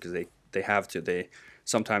cigars just because they have to.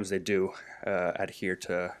 Sometimes they do adhere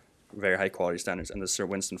to very high quality standards, and the Sir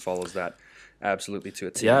Winston follows that absolutely to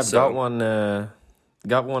a T. Yeah, I've got one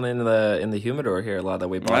in the humidor here, a lot that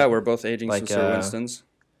we bought. Yeah, we're both aging some Sir Winstons.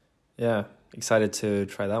 Yeah, excited to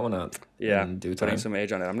try that one out. Yeah, in due putting time. some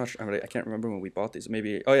age on it. I'm not sure. I can't remember when we bought these.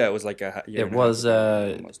 Maybe. Oh yeah, it was like a year. It was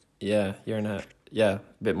almost. year and a half. Yeah,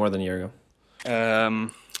 a bit more than a year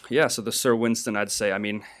ago. Yeah. So the Sir Winston, I'd say. I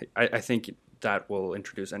mean, I think that will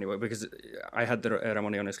introduce anyway because I had the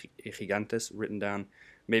Ramoneones Gigantes written down,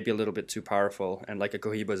 maybe a little bit too powerful, and like a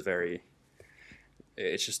Cohiba is very.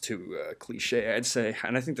 It's just too cliche, I'd say,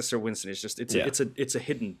 and I think the Sir Winston is just it's a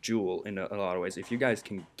hidden jewel in a lot of ways. If you guys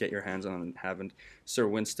can get your hands on it and haven't, Sir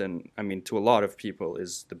Winston, I mean, to a lot of people,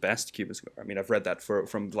 is the best Cuban cigar. I mean, I've read that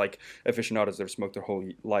from like aficionados that have smoked their whole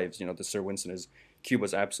lives. The Sir Winston is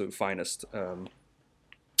Cuba's absolute finest.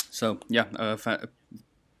 So yeah,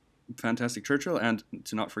 fantastic Churchill, and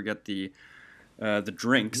to not forget the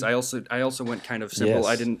drinks. I also went kind of simple. Yes.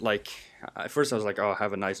 I didn't like. At first, I was like, "Oh,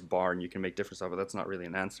 have a nice bar and you can make different stuff," but that's not really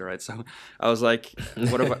an answer, right? So, I was like,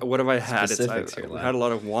 "What have I had?" Specifics I've here, had a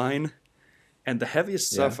lot of wine, and the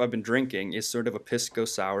heaviest stuff I've been drinking is sort of a pisco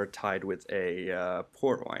sour tied with a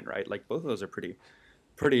port wine, right? Like both of those are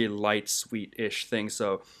pretty light, sweet-ish things.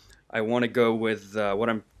 So, I want to go with what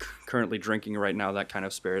I'm currently drinking right now. That kind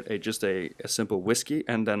of spirit, just a simple whiskey,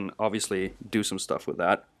 and then obviously do some stuff with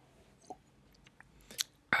that.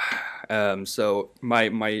 So my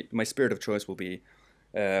spirit of choice will be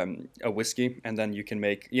a whiskey, and then you can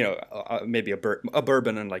make maybe a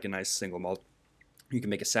bourbon and like a nice single malt. You can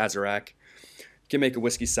make a Sazerac. You can make a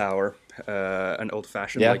whiskey sour, an old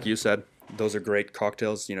fashioned, like you said. Those are great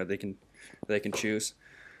cocktails. They can choose.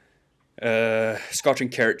 Scotch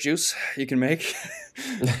and carrot juice you can make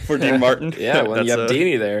for Dean Martin. Yeah, when you have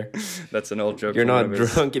Deanie there. That's an old joke. You're not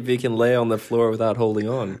drunk if you can lay on the floor without holding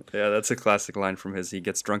on. Yeah, that's a classic line from his. He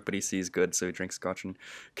gets drunk, but he sees good, so he drinks scotch and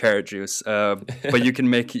carrot juice. But you can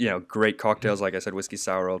make great cocktails, like I said, whiskey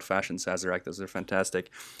sour, old fashioned, Sazerac. Those are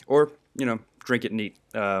fantastic. Or drink it neat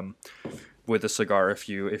with a cigar if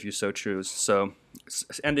you so choose. So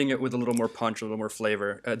ending it with a little more punch, a little more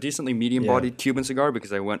flavor. A decently medium-bodied Cuban cigar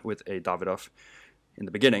because I went with a Davidoff in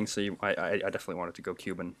the beginning. So I definitely wanted to go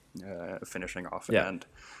Cuban, finishing off. Yeah. And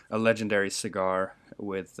a legendary cigar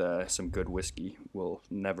with some good whiskey will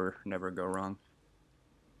never go wrong.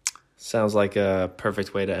 Sounds like a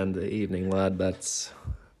perfect way to end the evening, lad. That's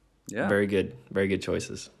very good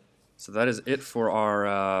choices. So that is it for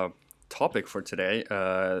our topic for today.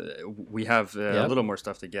 We have a little more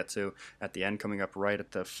stuff to get to at the end, coming up right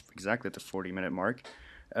at exactly at the 40-minute mark.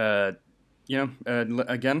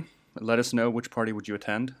 Again, let us know which party would you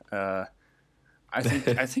attend. I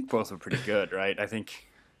think both are pretty good, right? I think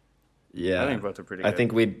both are pretty good. I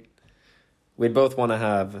think we'd both want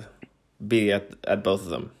to be at both of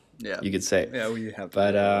them. Yeah, you could say. Yeah, we have.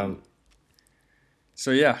 But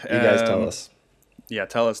so yeah, you guys tell us. Yeah,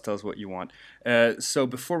 tell us what you want. So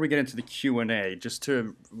before we get into the Q&A,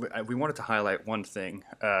 we wanted to highlight one thing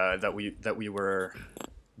that we were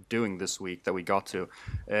doing this week that we got to.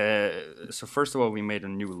 So first of all, we made a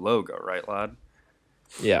new logo, right, lad?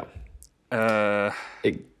 Yeah. Uh,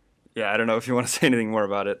 It, yeah, I don't know if you want to say anything more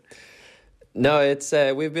about it. no, it's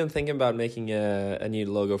we've been thinking about making a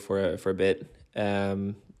new logo for a bit.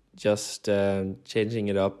 Just changing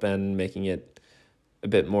it up and making it a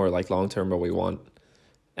bit more like long term what we want.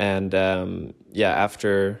 And yeah,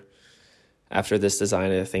 after this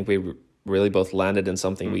design, I think we really both landed in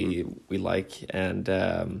something we like, and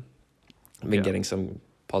been getting some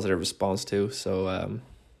positive response too. So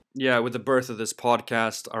Yeah, with the birth of this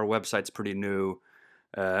podcast, our website's pretty new.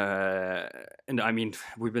 And I mean,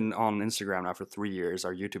 we've been on Instagram now for 3 years.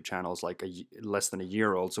 Our YouTube channel is like less than a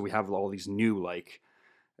year old, so we have all these new like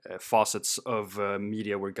faucets of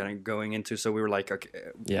media we're going into. So we were like, okay,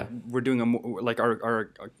 yeah, we're doing a more, like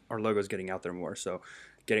our logo's getting out there more, so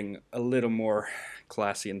getting a little more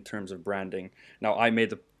classy in terms of branding. Now I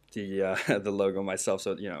made the logo myself,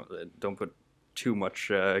 so don't put too much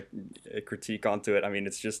critique onto it. I mean,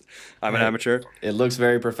 it's just I'm an amateur. It looks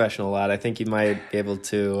very professional, lad. I think you might be able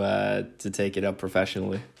to take it up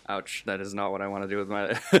professionally. Ouch! That is not what I want to do with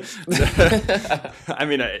my. I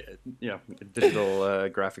mean, digital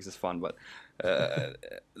graphics is fun, but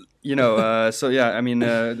so yeah. I mean,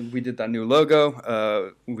 we did that new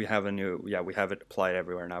logo. We have it applied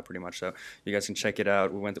everywhere now, pretty much. So you guys can check it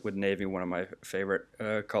out. We went with navy, one of my favorite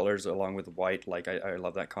colors, along with white. Like I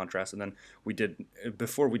love that contrast. And then we did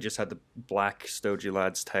before we just had the black Stogie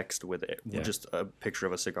Lads text with it, just a picture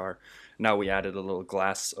of a cigar. Now we added a little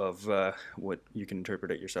glass of what you can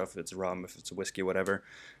interpret it yourself, if it's rum, if it's whiskey, whatever.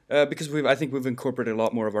 Because I think we've incorporated a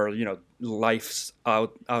lot more of our lives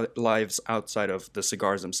outside of the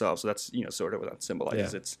cigars themselves. So that's sort of what that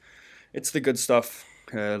symbolizes. Yeah. It's the good stuff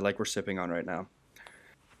like we're sipping on right now.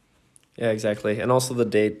 Yeah, exactly. And also the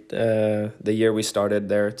date, the year we started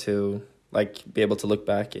there, to like be able to look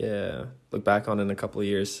back on in a couple of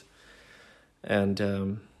years.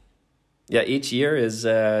 And each year is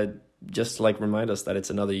just to like remind us that it's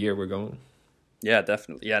another year we're going. Yeah,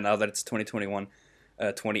 definitely. Yeah, now that it's 2021,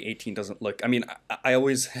 2018 doesn't look. I mean, I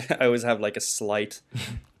always have like a slight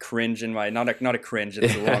cringe in my not a cringe.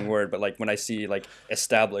 It's the wrong word, but like when I see like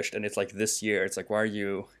established and it's like this year, it's like why are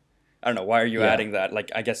you adding that? Like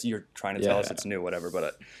I guess you're trying to tell us it's new, whatever.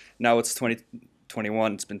 But now it's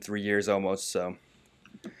 2021. It's been 3 years almost, so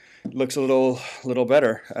it looks a little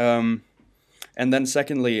better. And then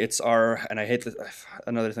secondly, it's and I hate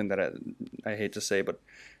another thing that I hate to say, but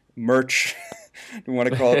merch. We want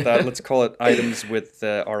to call it that. Let's call it items with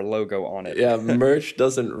our logo on it. Yeah, merch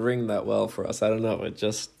doesn't ring that well for us. I don't know. It's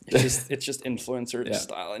just influencer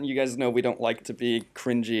style, and you guys know we don't like to be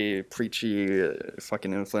cringy, preachy,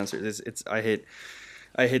 fucking influencers. I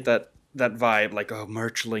hate that vibe, like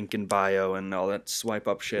merch link in bio and all that swipe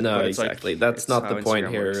up shit. No, but exactly. That's not the point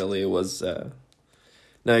here. Works. Really, it was.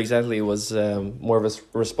 No, exactly. It was more of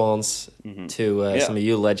a response to some of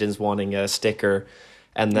you legends wanting a sticker,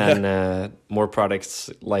 and then more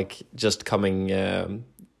products like just coming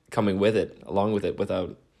with it, along with it,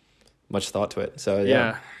 without much thought to it. So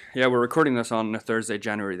yeah, we're recording this on Thursday,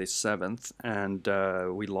 January the 7th, and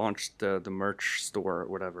we launched the merch store, or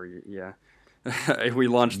whatever. Yeah, we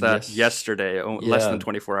launched that yesterday, less than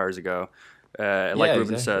 24 hours ago. Like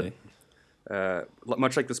Ruben said.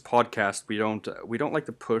 Much like this podcast, we don't like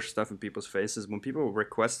to push stuff in people's faces. When people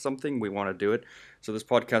request something, we want to do it. So this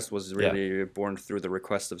podcast was really born through the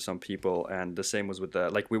request of some people, and the same was with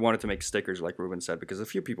we wanted to make stickers, like Ruben said, because a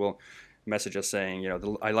few people messaged us saying,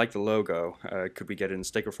 I like the logo. Could we get it in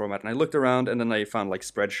sticker format? And I looked around, and then I found like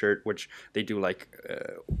Spreadshirt, which they do like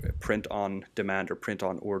print on demand or print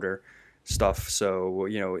on order stuff. So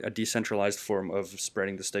a decentralized form of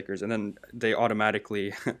spreading the stickers, and then they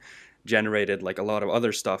automatically generated like a lot of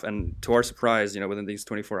other stuff, and to our surprise, within these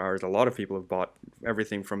 24 hours, a lot of people have bought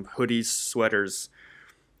everything from hoodies, sweaters,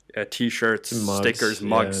 t-shirts, stickers,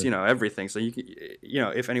 mugs, everything. So you can,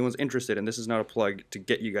 if anyone's interested, and this is not a plug to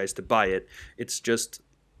get you guys to buy it, it's just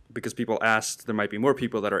because people asked, there might be more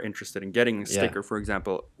people that are interested in getting a sticker, for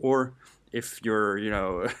example, or if you're,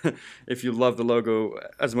 if you love the logo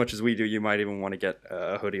as much as we do, you might even want to get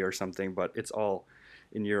a hoodie or something, but it's all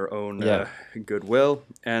in your own goodwill.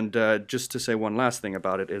 And just to say one last thing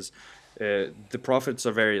about it is the profits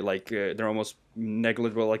are very they're almost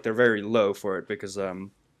negligible, like they're very low for it, because the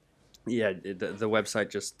website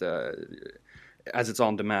just as it's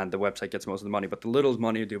on demand, the website gets most of the money, but the little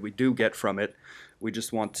money that we do get from it, we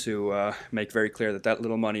just want to make very clear that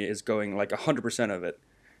little money is going, like 100% of it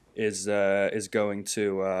is going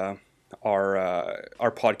to our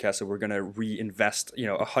podcast, so we're gonna reinvest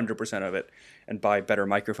 100% of it and buy better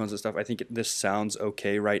microphones and stuff. I think this sounds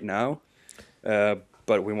okay right now,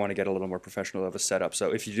 but we want to get a little more professional of a setup.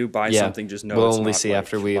 So if you do buy something, just know we'll it's only not see like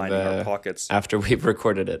after we've lining our pockets. after we've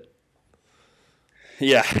recorded it.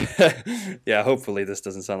 Yeah, yeah. Hopefully this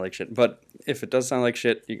doesn't sound like shit. But if it does sound like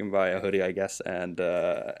shit, you can buy a hoodie, I guess, and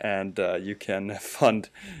you can fund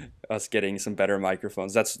us getting some better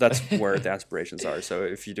microphones. That's where the aspirations are. So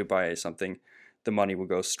if you do buy something, the money will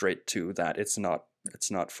go straight to that. It's not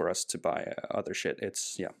for us to buy other shit.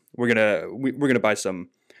 We're gonna buy some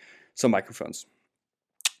microphones.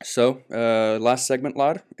 So last segment,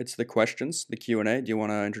 lad. It's the questions, the Q&A. Do you want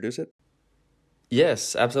to introduce it?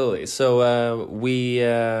 Yes, absolutely. So we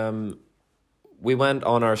went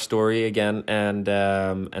on our story again and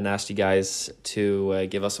asked you guys to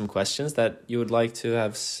give us some questions that you would like to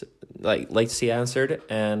have like to see answered,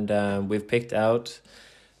 and we've picked out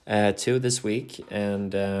 2 this week,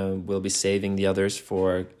 and we'll be saving the others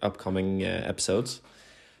for upcoming episodes.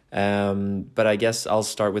 But I guess I'll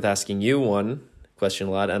start with asking you one question,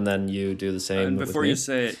 lad, and then you do the same. Before you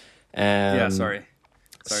say it, yeah, sorry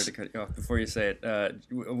to cut you off. Before you say it,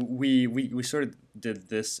 we sort of did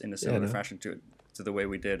this in a similar fashion to the way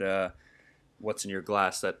we did what's in your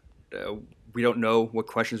glass. That we don't know what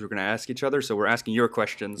questions we're going to ask each other, so we're asking your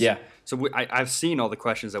questions. Yeah. So I've seen all the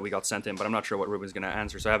questions that we got sent in, but I'm not sure what Ruben's going to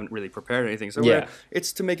answer, so I haven't really prepared anything. So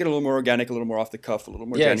it's to make it a little more organic, a little more off the cuff, a little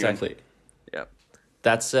more genuine. Exactly. Yeah.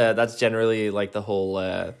 That's generally like the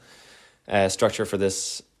whole structure for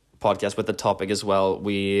this podcast with the topic as well.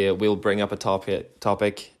 We'll bring up a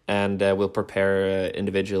topic and we'll prepare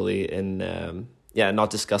individually and not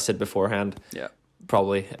discuss it beforehand. Yeah.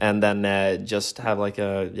 Probably, and then just have like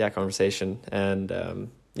a conversation, and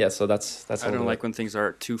so that's I don't like when things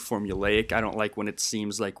are too formulaic. I don't like when it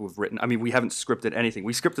seems like we've written. I mean, we haven't scripted anything.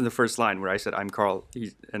 We scripted the first line where I said I'm Carl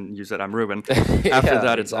and you said I'm Ruben. After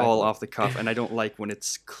that, it's all off the cuff, and I don't like when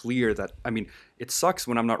it's clear that. I mean, it sucks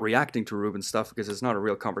when I'm not reacting to Ruben's stuff because it's not a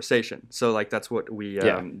real conversation. So like that's what we.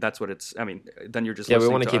 That's what it's. I mean, then you're just. Yeah, we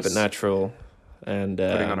want to keep it natural, and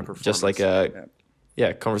putting on a performance. just like a.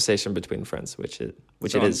 Yeah, conversation between friends, which it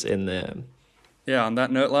is in the. Yeah, on that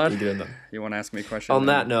note, lad, you want to ask me a question? On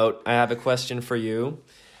that note, I have a question for you.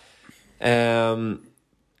 Now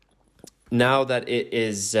that it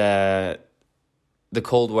is the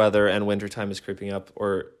cold weather and wintertime is creeping up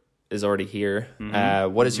or is already here,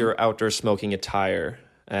 what is your outdoor smoking attire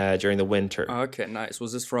during the winter? Okay, nice.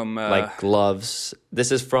 Was this from... like gloves?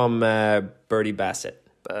 This is from Bertie Bassett.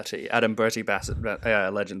 Bertie Bassett,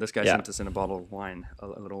 a legend. This guy sent us in a bottle of wine a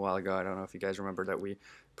little while ago. I don't know if you guys remember that we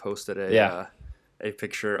posted a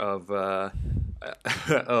picture of us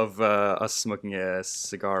smoking a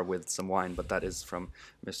cigar with some wine, but that is from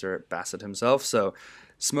Mr. Bassett himself. So,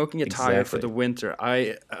 smoking attire for the winter.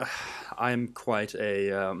 I'm quite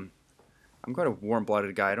a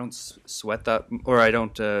warm-blooded guy. I don't sweat that, or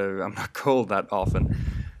I'm not cold that often.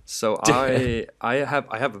 So I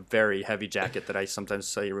have a very heavy jacket that I sometimes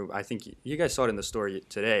say. I think you guys saw it in the story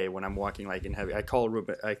today when I'm walking like in heavy. I call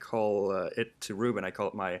it to Ruben. I call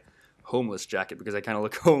it my homeless jacket because I kind of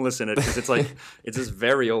look homeless in it because it's like it's this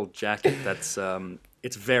very old jacket that's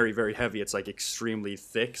it's very, very heavy. It's like extremely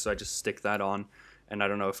thick. So I just stick that on. And I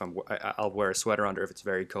don't know if I'll wear a sweater under if it's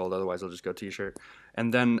very cold. Otherwise, I'll just go t-shirt.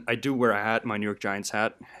 And then I do wear a hat, my New York Giants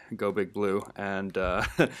hat, Go Big Blue. And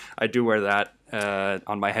I do wear that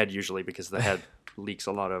on my head usually because the head leaks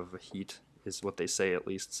a lot of heat, is what they say at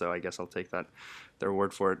least. So I guess I'll take their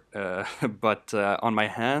word for it. But on my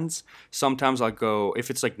hands, sometimes I'll go, if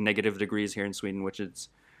it's like negative degrees here in Sweden, which it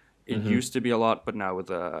used to be a lot, but now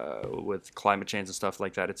with climate change and stuff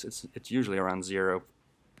like that, it's usually around 0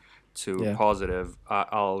 to positive.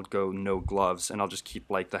 I'll go no gloves, and I'll just keep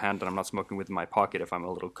like the hand that I'm not smoking with in my pocket if I'm a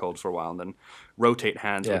little cold for a while, and then rotate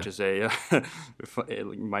hands, which is it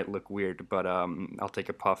might look weird, but I'll take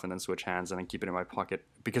a puff and then switch hands and then keep it in my pocket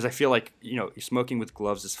because I feel like smoking with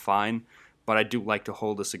gloves is fine, but I do like to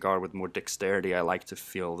hold a cigar with more dexterity. I like to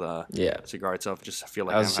feel the cigar itself. Just feel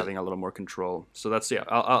like I'm having a little more control. So that's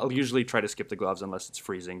I'll usually try to skip the gloves unless it's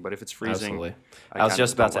freezing. But if it's freezing, absolutely. I was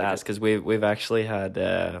just about to ask because we've actually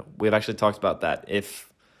talked about that.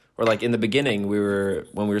 In the beginning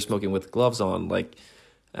when we were smoking with gloves on,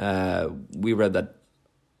 we read that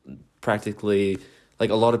practically like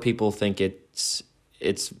a lot of people think it's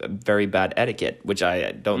very bad etiquette, which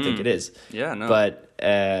I don't think it is. Yeah, no. But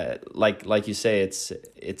like you say,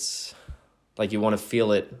 it's like you want to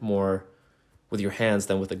feel it more with your hands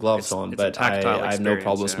than with the gloves on. But I have no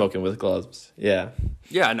problem smoking with gloves. Yeah.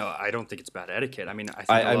 Yeah, no, I don't think it's bad etiquette. I mean,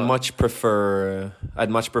 I'd much prefer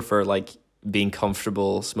like being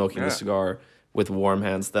comfortable smoking the cigar with warm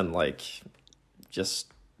hands than like just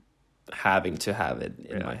having to have it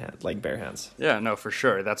in my hand, like bare hands. Yeah, no, for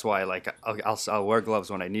sure. That's why, like, I'll wear gloves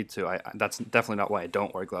when I need to. That's definitely not why I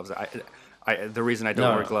don't wear gloves. The reason I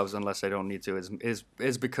don't wear gloves unless I don't need to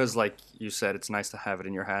is because, like you said, it's nice to have it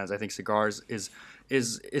in your hands. I think cigars is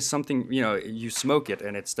something, you know, you smoke it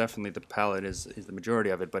and it's definitely, the palate is the majority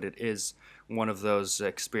of it, but it is one of those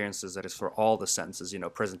experiences that is for all the senses. You know,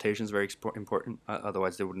 presentation is very important.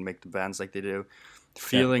 Otherwise, they wouldn't make the bands like they do.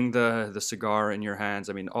 Feeling the cigar in your hands.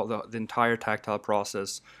 I mean, all the entire tactile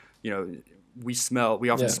process. You know, we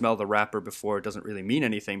often smell the wrapper before. It doesn't really mean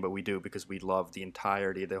anything, but we do because we love the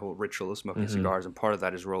entirety, the whole ritual of smoking cigars, and part of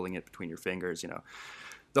that is rolling it between your fingers. You know,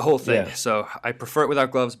 the whole thing. Yeah. So I prefer it without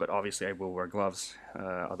gloves, but obviously I will wear gloves.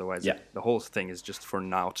 Otherwise, the whole thing is just for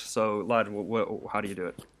naught. So, Lad, how do you do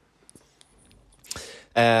it?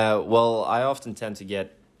 Well, I often tend to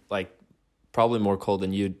get like probably more cold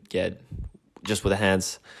than you'd get just with the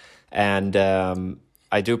hands, and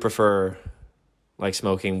I do prefer like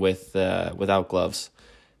smoking without gloves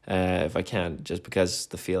if I can, just because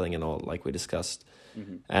the feeling and all, like we discussed.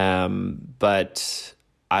 But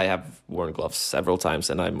I have worn gloves several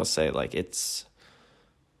times, and I must say, like, it's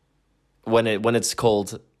when it's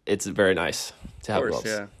cold, it's very nice to have gloves.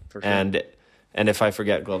 Yeah, for sure. And if I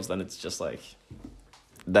forget gloves, then it's just like,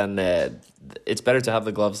 then it's better to have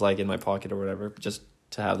the gloves like in my pocket or whatever, just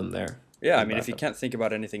to have them there. Yeah, I mean, if you can't think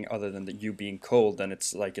about anything other than you being cold, then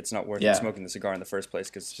it's like it's not worth smoking the cigar in the first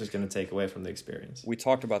place, because it's just going to take away from the experience. We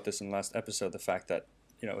talked about this in the last episode, the fact that,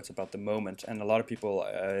 you know, it's about the moment, and a lot of people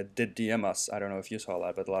did DM us. I don't know if you saw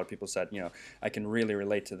that, but a lot of people said, you know, I can really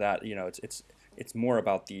relate to that. You know, it's more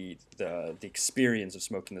about the experience of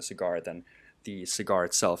smoking the cigar than the cigar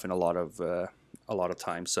itself in a lot of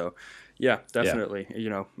times. So yeah, definitely. Yeah. You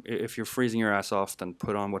know, if you're freezing your ass off, then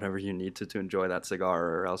put on whatever you need to enjoy that cigar,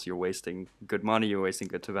 or else you're wasting good money, you're wasting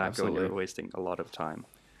good tobacco, Absolutely. And you're wasting a lot of time.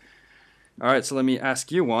 All right, so let me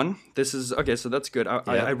ask you one. This is okay, so that's good.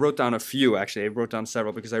 I wrote down a few, actually. I wrote down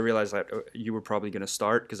several because I realized that you were probably going to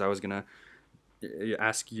start, because I was going to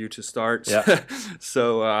ask you to start. Yeah.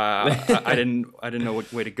 So I didn't know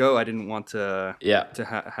what way to go. I didn't want to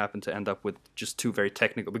happen to end up with just two very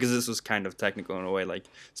technical, because this was kind of technical in a way, like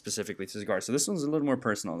specifically to cigars. So this one's a little more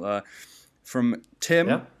personal. From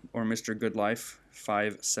Tim, or Mr. Good Life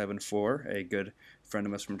 574, a good friend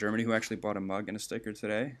of us from Germany, who actually bought a mug and a sticker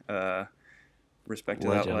today. Respect to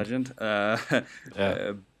that legend.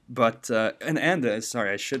 And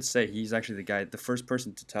sorry, I should say, he's actually the first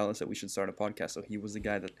person to tell us that we should start a podcast. So he was the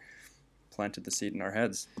guy that planted the seed in our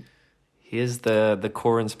heads. He is the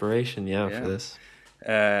core inspiration, for this.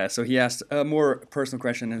 So he asked a more personal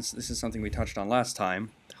question, and this is something we touched on last time.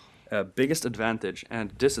 Biggest advantage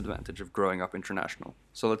and disadvantage of growing up international.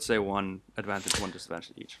 So let's say one advantage, one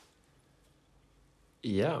disadvantage each.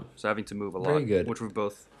 Yeah. So having to move a lot, Very good. which we've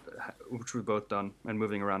both done, and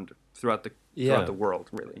moving around throughout the world,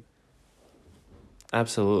 really.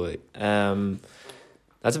 Absolutely.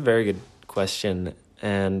 That's a very good question,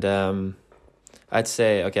 and I'd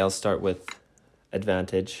say, okay, I'll start with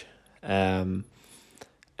advantage, and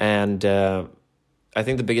I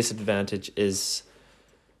think the biggest advantage is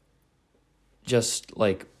just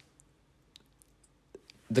like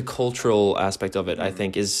the cultural aspect of it. I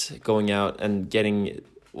think is going out and getting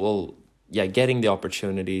the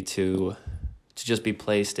opportunity to just be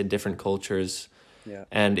placed in different cultures. Yeah.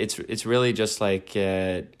 And it's really just like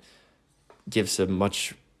gives a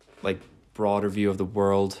much like broader view of the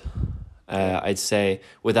world. I'd say,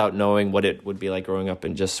 without knowing what it would be like growing up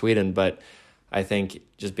in just Sweden, but I think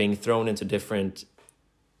just being thrown into different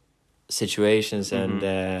situations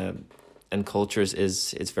and cultures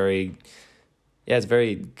it's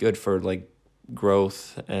very good for like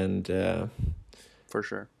growth and for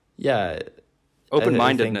sure. Yeah.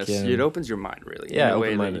 Open-mindedness. It opens your mind, really. Yeah,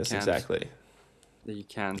 open-mindedness, exactly. That you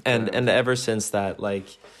can't. And ever since that,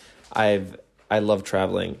 like, I love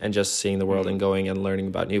traveling and just seeing the world and going and learning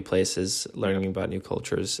about new places, learning about new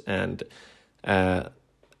cultures, and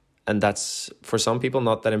that's, for some people,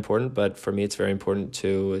 not that important, but for me, it's very important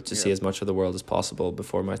to see as much of the world as possible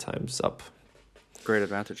before my time's up. Great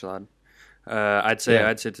advantage, lad. I'd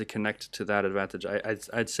say to connect to that advantage,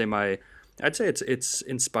 I'd say it's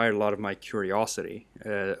inspired a lot of my curiosity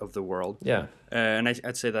of the world. Yeah. And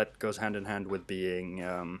I'd say that goes hand in hand with being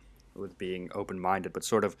open-minded, but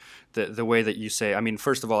sort of the way that you say. I mean,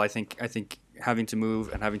 first of all, I think having to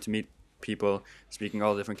move and having to meet people speaking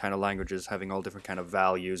all different kind of languages, having all different kind of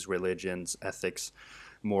values, religions, ethics,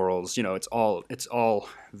 morals. You know, it's all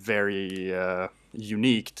very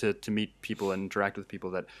unique to meet people and interact with people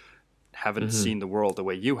that haven't seen the world the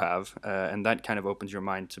way you have, and that kind of opens your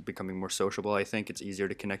mind to becoming more sociable. I think it's easier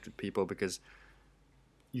to connect with people because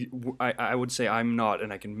I would say I'm not,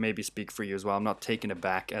 and I can maybe speak for you as well, I'm not taken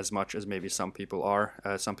aback as much as maybe some people are.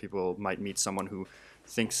 Some people might meet someone who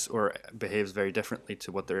thinks or behaves very differently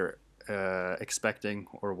to what they're expecting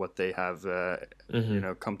or what they have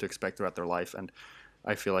come to expect throughout their life, and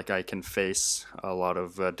I feel like I can face a lot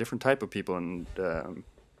of different type of people, and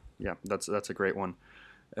that's a great one.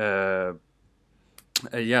 So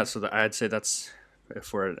I'd say that's,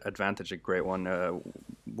 for an advantage, a great one.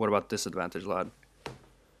 What about disadvantage, lad?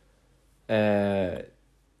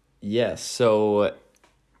 So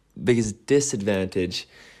biggest disadvantage,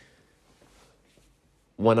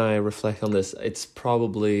 when I reflect on this, it's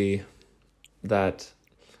probably that,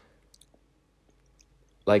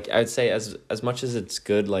 like, I'd say as much as it's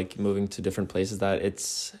good, like, moving to different places, that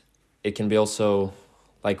it can be also,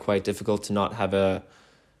 like, quite difficult to not have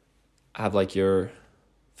like your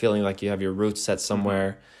feeling like you have your roots set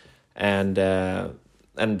somewhere. And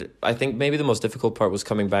I think maybe the most difficult part was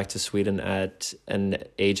coming back to Sweden at an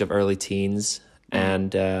age of early teens,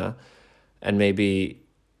 and maybe,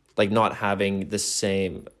 like, not having the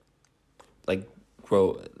same, like,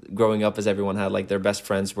 growing up as everyone had, like, their best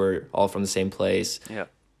friends were all from the same place. Yeah.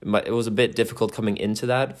 But it was a bit difficult coming into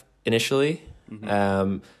that initially,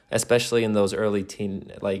 especially in those early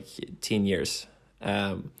teen years.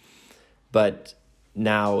 But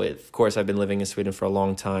now, of course, I've been living in Sweden for a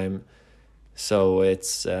long time, so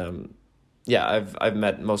it's I've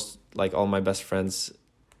met all my best friends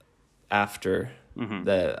after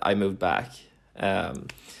I moved back.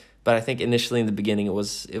 But I think initially in the beginning it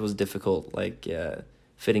was difficult, like,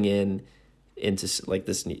 fitting into like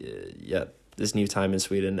this new time in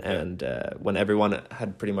Sweden, and when everyone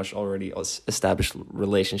had pretty much already established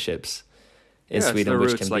relationships in Sweden,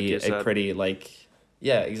 which can be a pretty, like,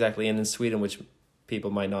 exactly. And in Sweden, which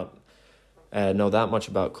people might not know that much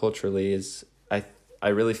about culturally, is I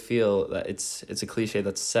really feel that it's a cliche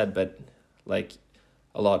that's said, but, like,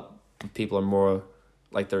 a lot of people are more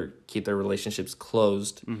like keep their relationships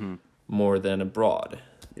closed more than abroad.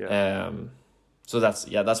 So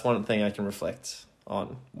that's one thing I can reflect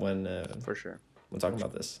on when for sure when talking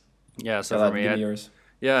about this. So for me,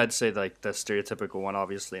 I'd say, like, the stereotypical one,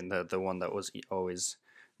 obviously, and the one that was always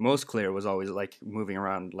most clear was always, like, moving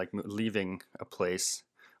around, like, leaving a place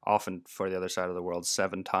often for the other side of the world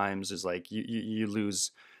 7 times is, like, you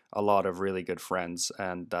lose a lot of really good friends,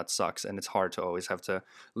 and that sucks, and it's hard to always have to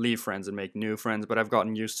leave friends and make new friends, but I've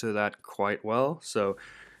gotten used to that quite well. So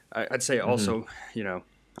I'd say also,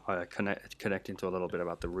 connecting to a little bit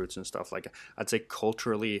about the roots and stuff, like, I'd say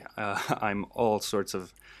culturally, I'm all sorts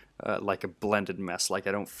of like a blended mess. Like,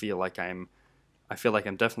 I feel like I'm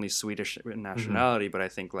definitely Swedish in nationality, but I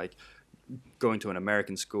think, like, going to an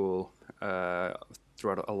American school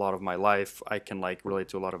throughout a lot of my life, I can, like, relate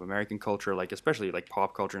to a lot of American culture, like, especially, like,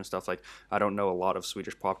 pop culture and stuff. Like, I don't know a lot of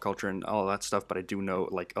Swedish pop culture and all that stuff, but I do know,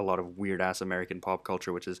 like, a lot of weird ass American pop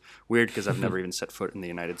culture, which is weird because I've never even set foot in the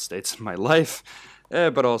United States in my life.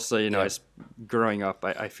 But also, growing up,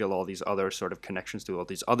 I feel all these other sort of connections to all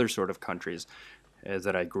these other sort of countries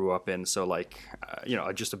that I grew up in. So, like,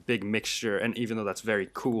 just a big mixture. And even though that's very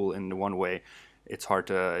cool in one way, it's hard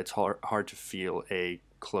to feel a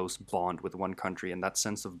close bond with one country, and that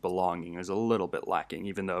sense of belonging is a little bit lacking,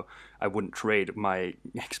 even though I wouldn't trade my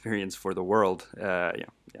experience for the world.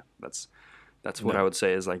 That's what I would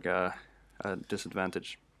say is, like, a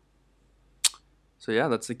disadvantage. So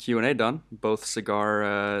that's the Q&A done, both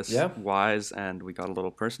cigar wise, and we got a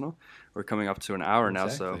little personal. We're coming up to an hour now,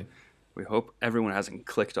 so we hope everyone hasn't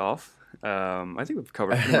clicked off. I think we've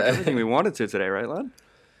covered pretty much everything we wanted to today, right, lad?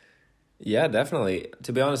 Yeah, definitely.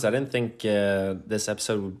 To be honest, I didn't think this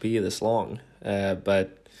episode would be this long,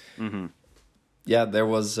 but there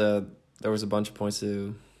was a bunch of points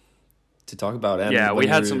to talk about. And we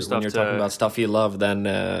had some stuff. When you're talking about stuff you love,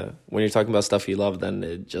 then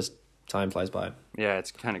it just time flies by. Yeah,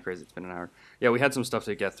 it's kind of crazy. It's been an hour. Yeah, we had some stuff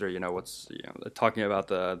to get through. Talking about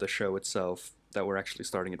the show itself, that we're actually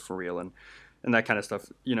starting it for real, and that kind of stuff.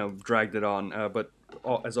 Dragged it on. But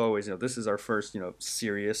as always, this is our first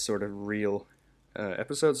serious sort of real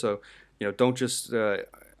episode. So don't just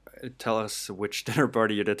tell us which dinner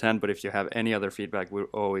party you'd attend, but if you have any other feedback, we're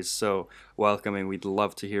always so welcoming. We'd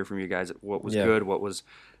love to hear from you guys. What was good? What was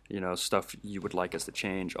stuff you would like us to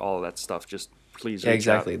change? All of that stuff. Just please reach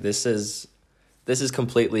exactly. out. This is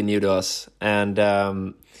completely new to us, and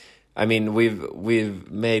I mean, we've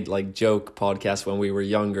made, like, joke podcasts when we were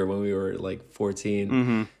younger, when we were, like,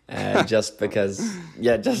 14, just because,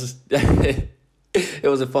 it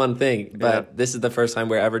was a fun thing. But this is the first time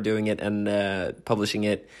we're ever doing it and publishing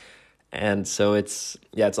it. And so it's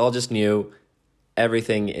all just new.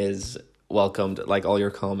 Everything is welcomed, like all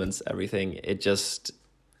your comments, everything. It's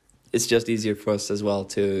just easier for us as well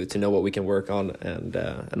to know what we can work on and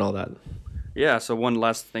all that. Yeah, so one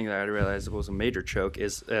last thing that I realized was a major choke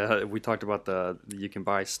is we talked about you can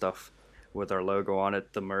buy stuff with our logo on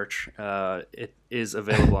it, the merch. It is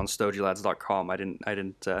available on stogielads.com. I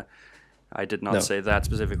did not No. say that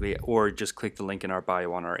specifically, or just click the link in our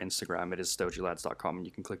bio on our Instagram. It is stogielads.com, and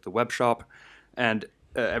you can click the web shop, and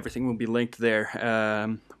everything will be linked there.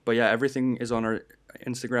 But yeah, everything is on our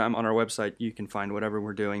Instagram, on our website. You can find whatever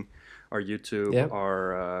we're doing. Our YouTube, Yeah.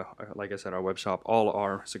 our like I said, our web shop. All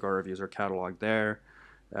our cigar reviews are cataloged there,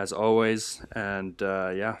 as always. And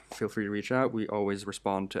yeah, feel free to reach out. We always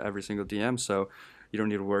respond to every single DM, so you don't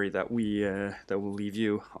need to worry that we'll leave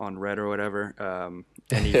you on red or whatever.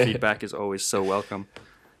 Any feedback is always so welcome.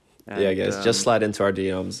 And, yeah, guys, just slide into our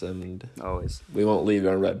DMs and always we won't leave you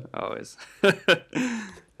on red. Always.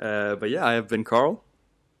 But yeah, I have been Carl.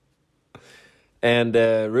 And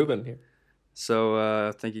Ruben here.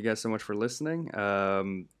 So thank you guys so much for listening.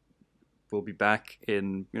 We'll be back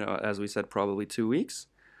in, as we said, probably 2 weeks.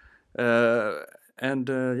 And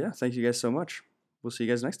yeah, thank you guys so much. We'll see you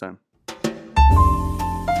guys next time.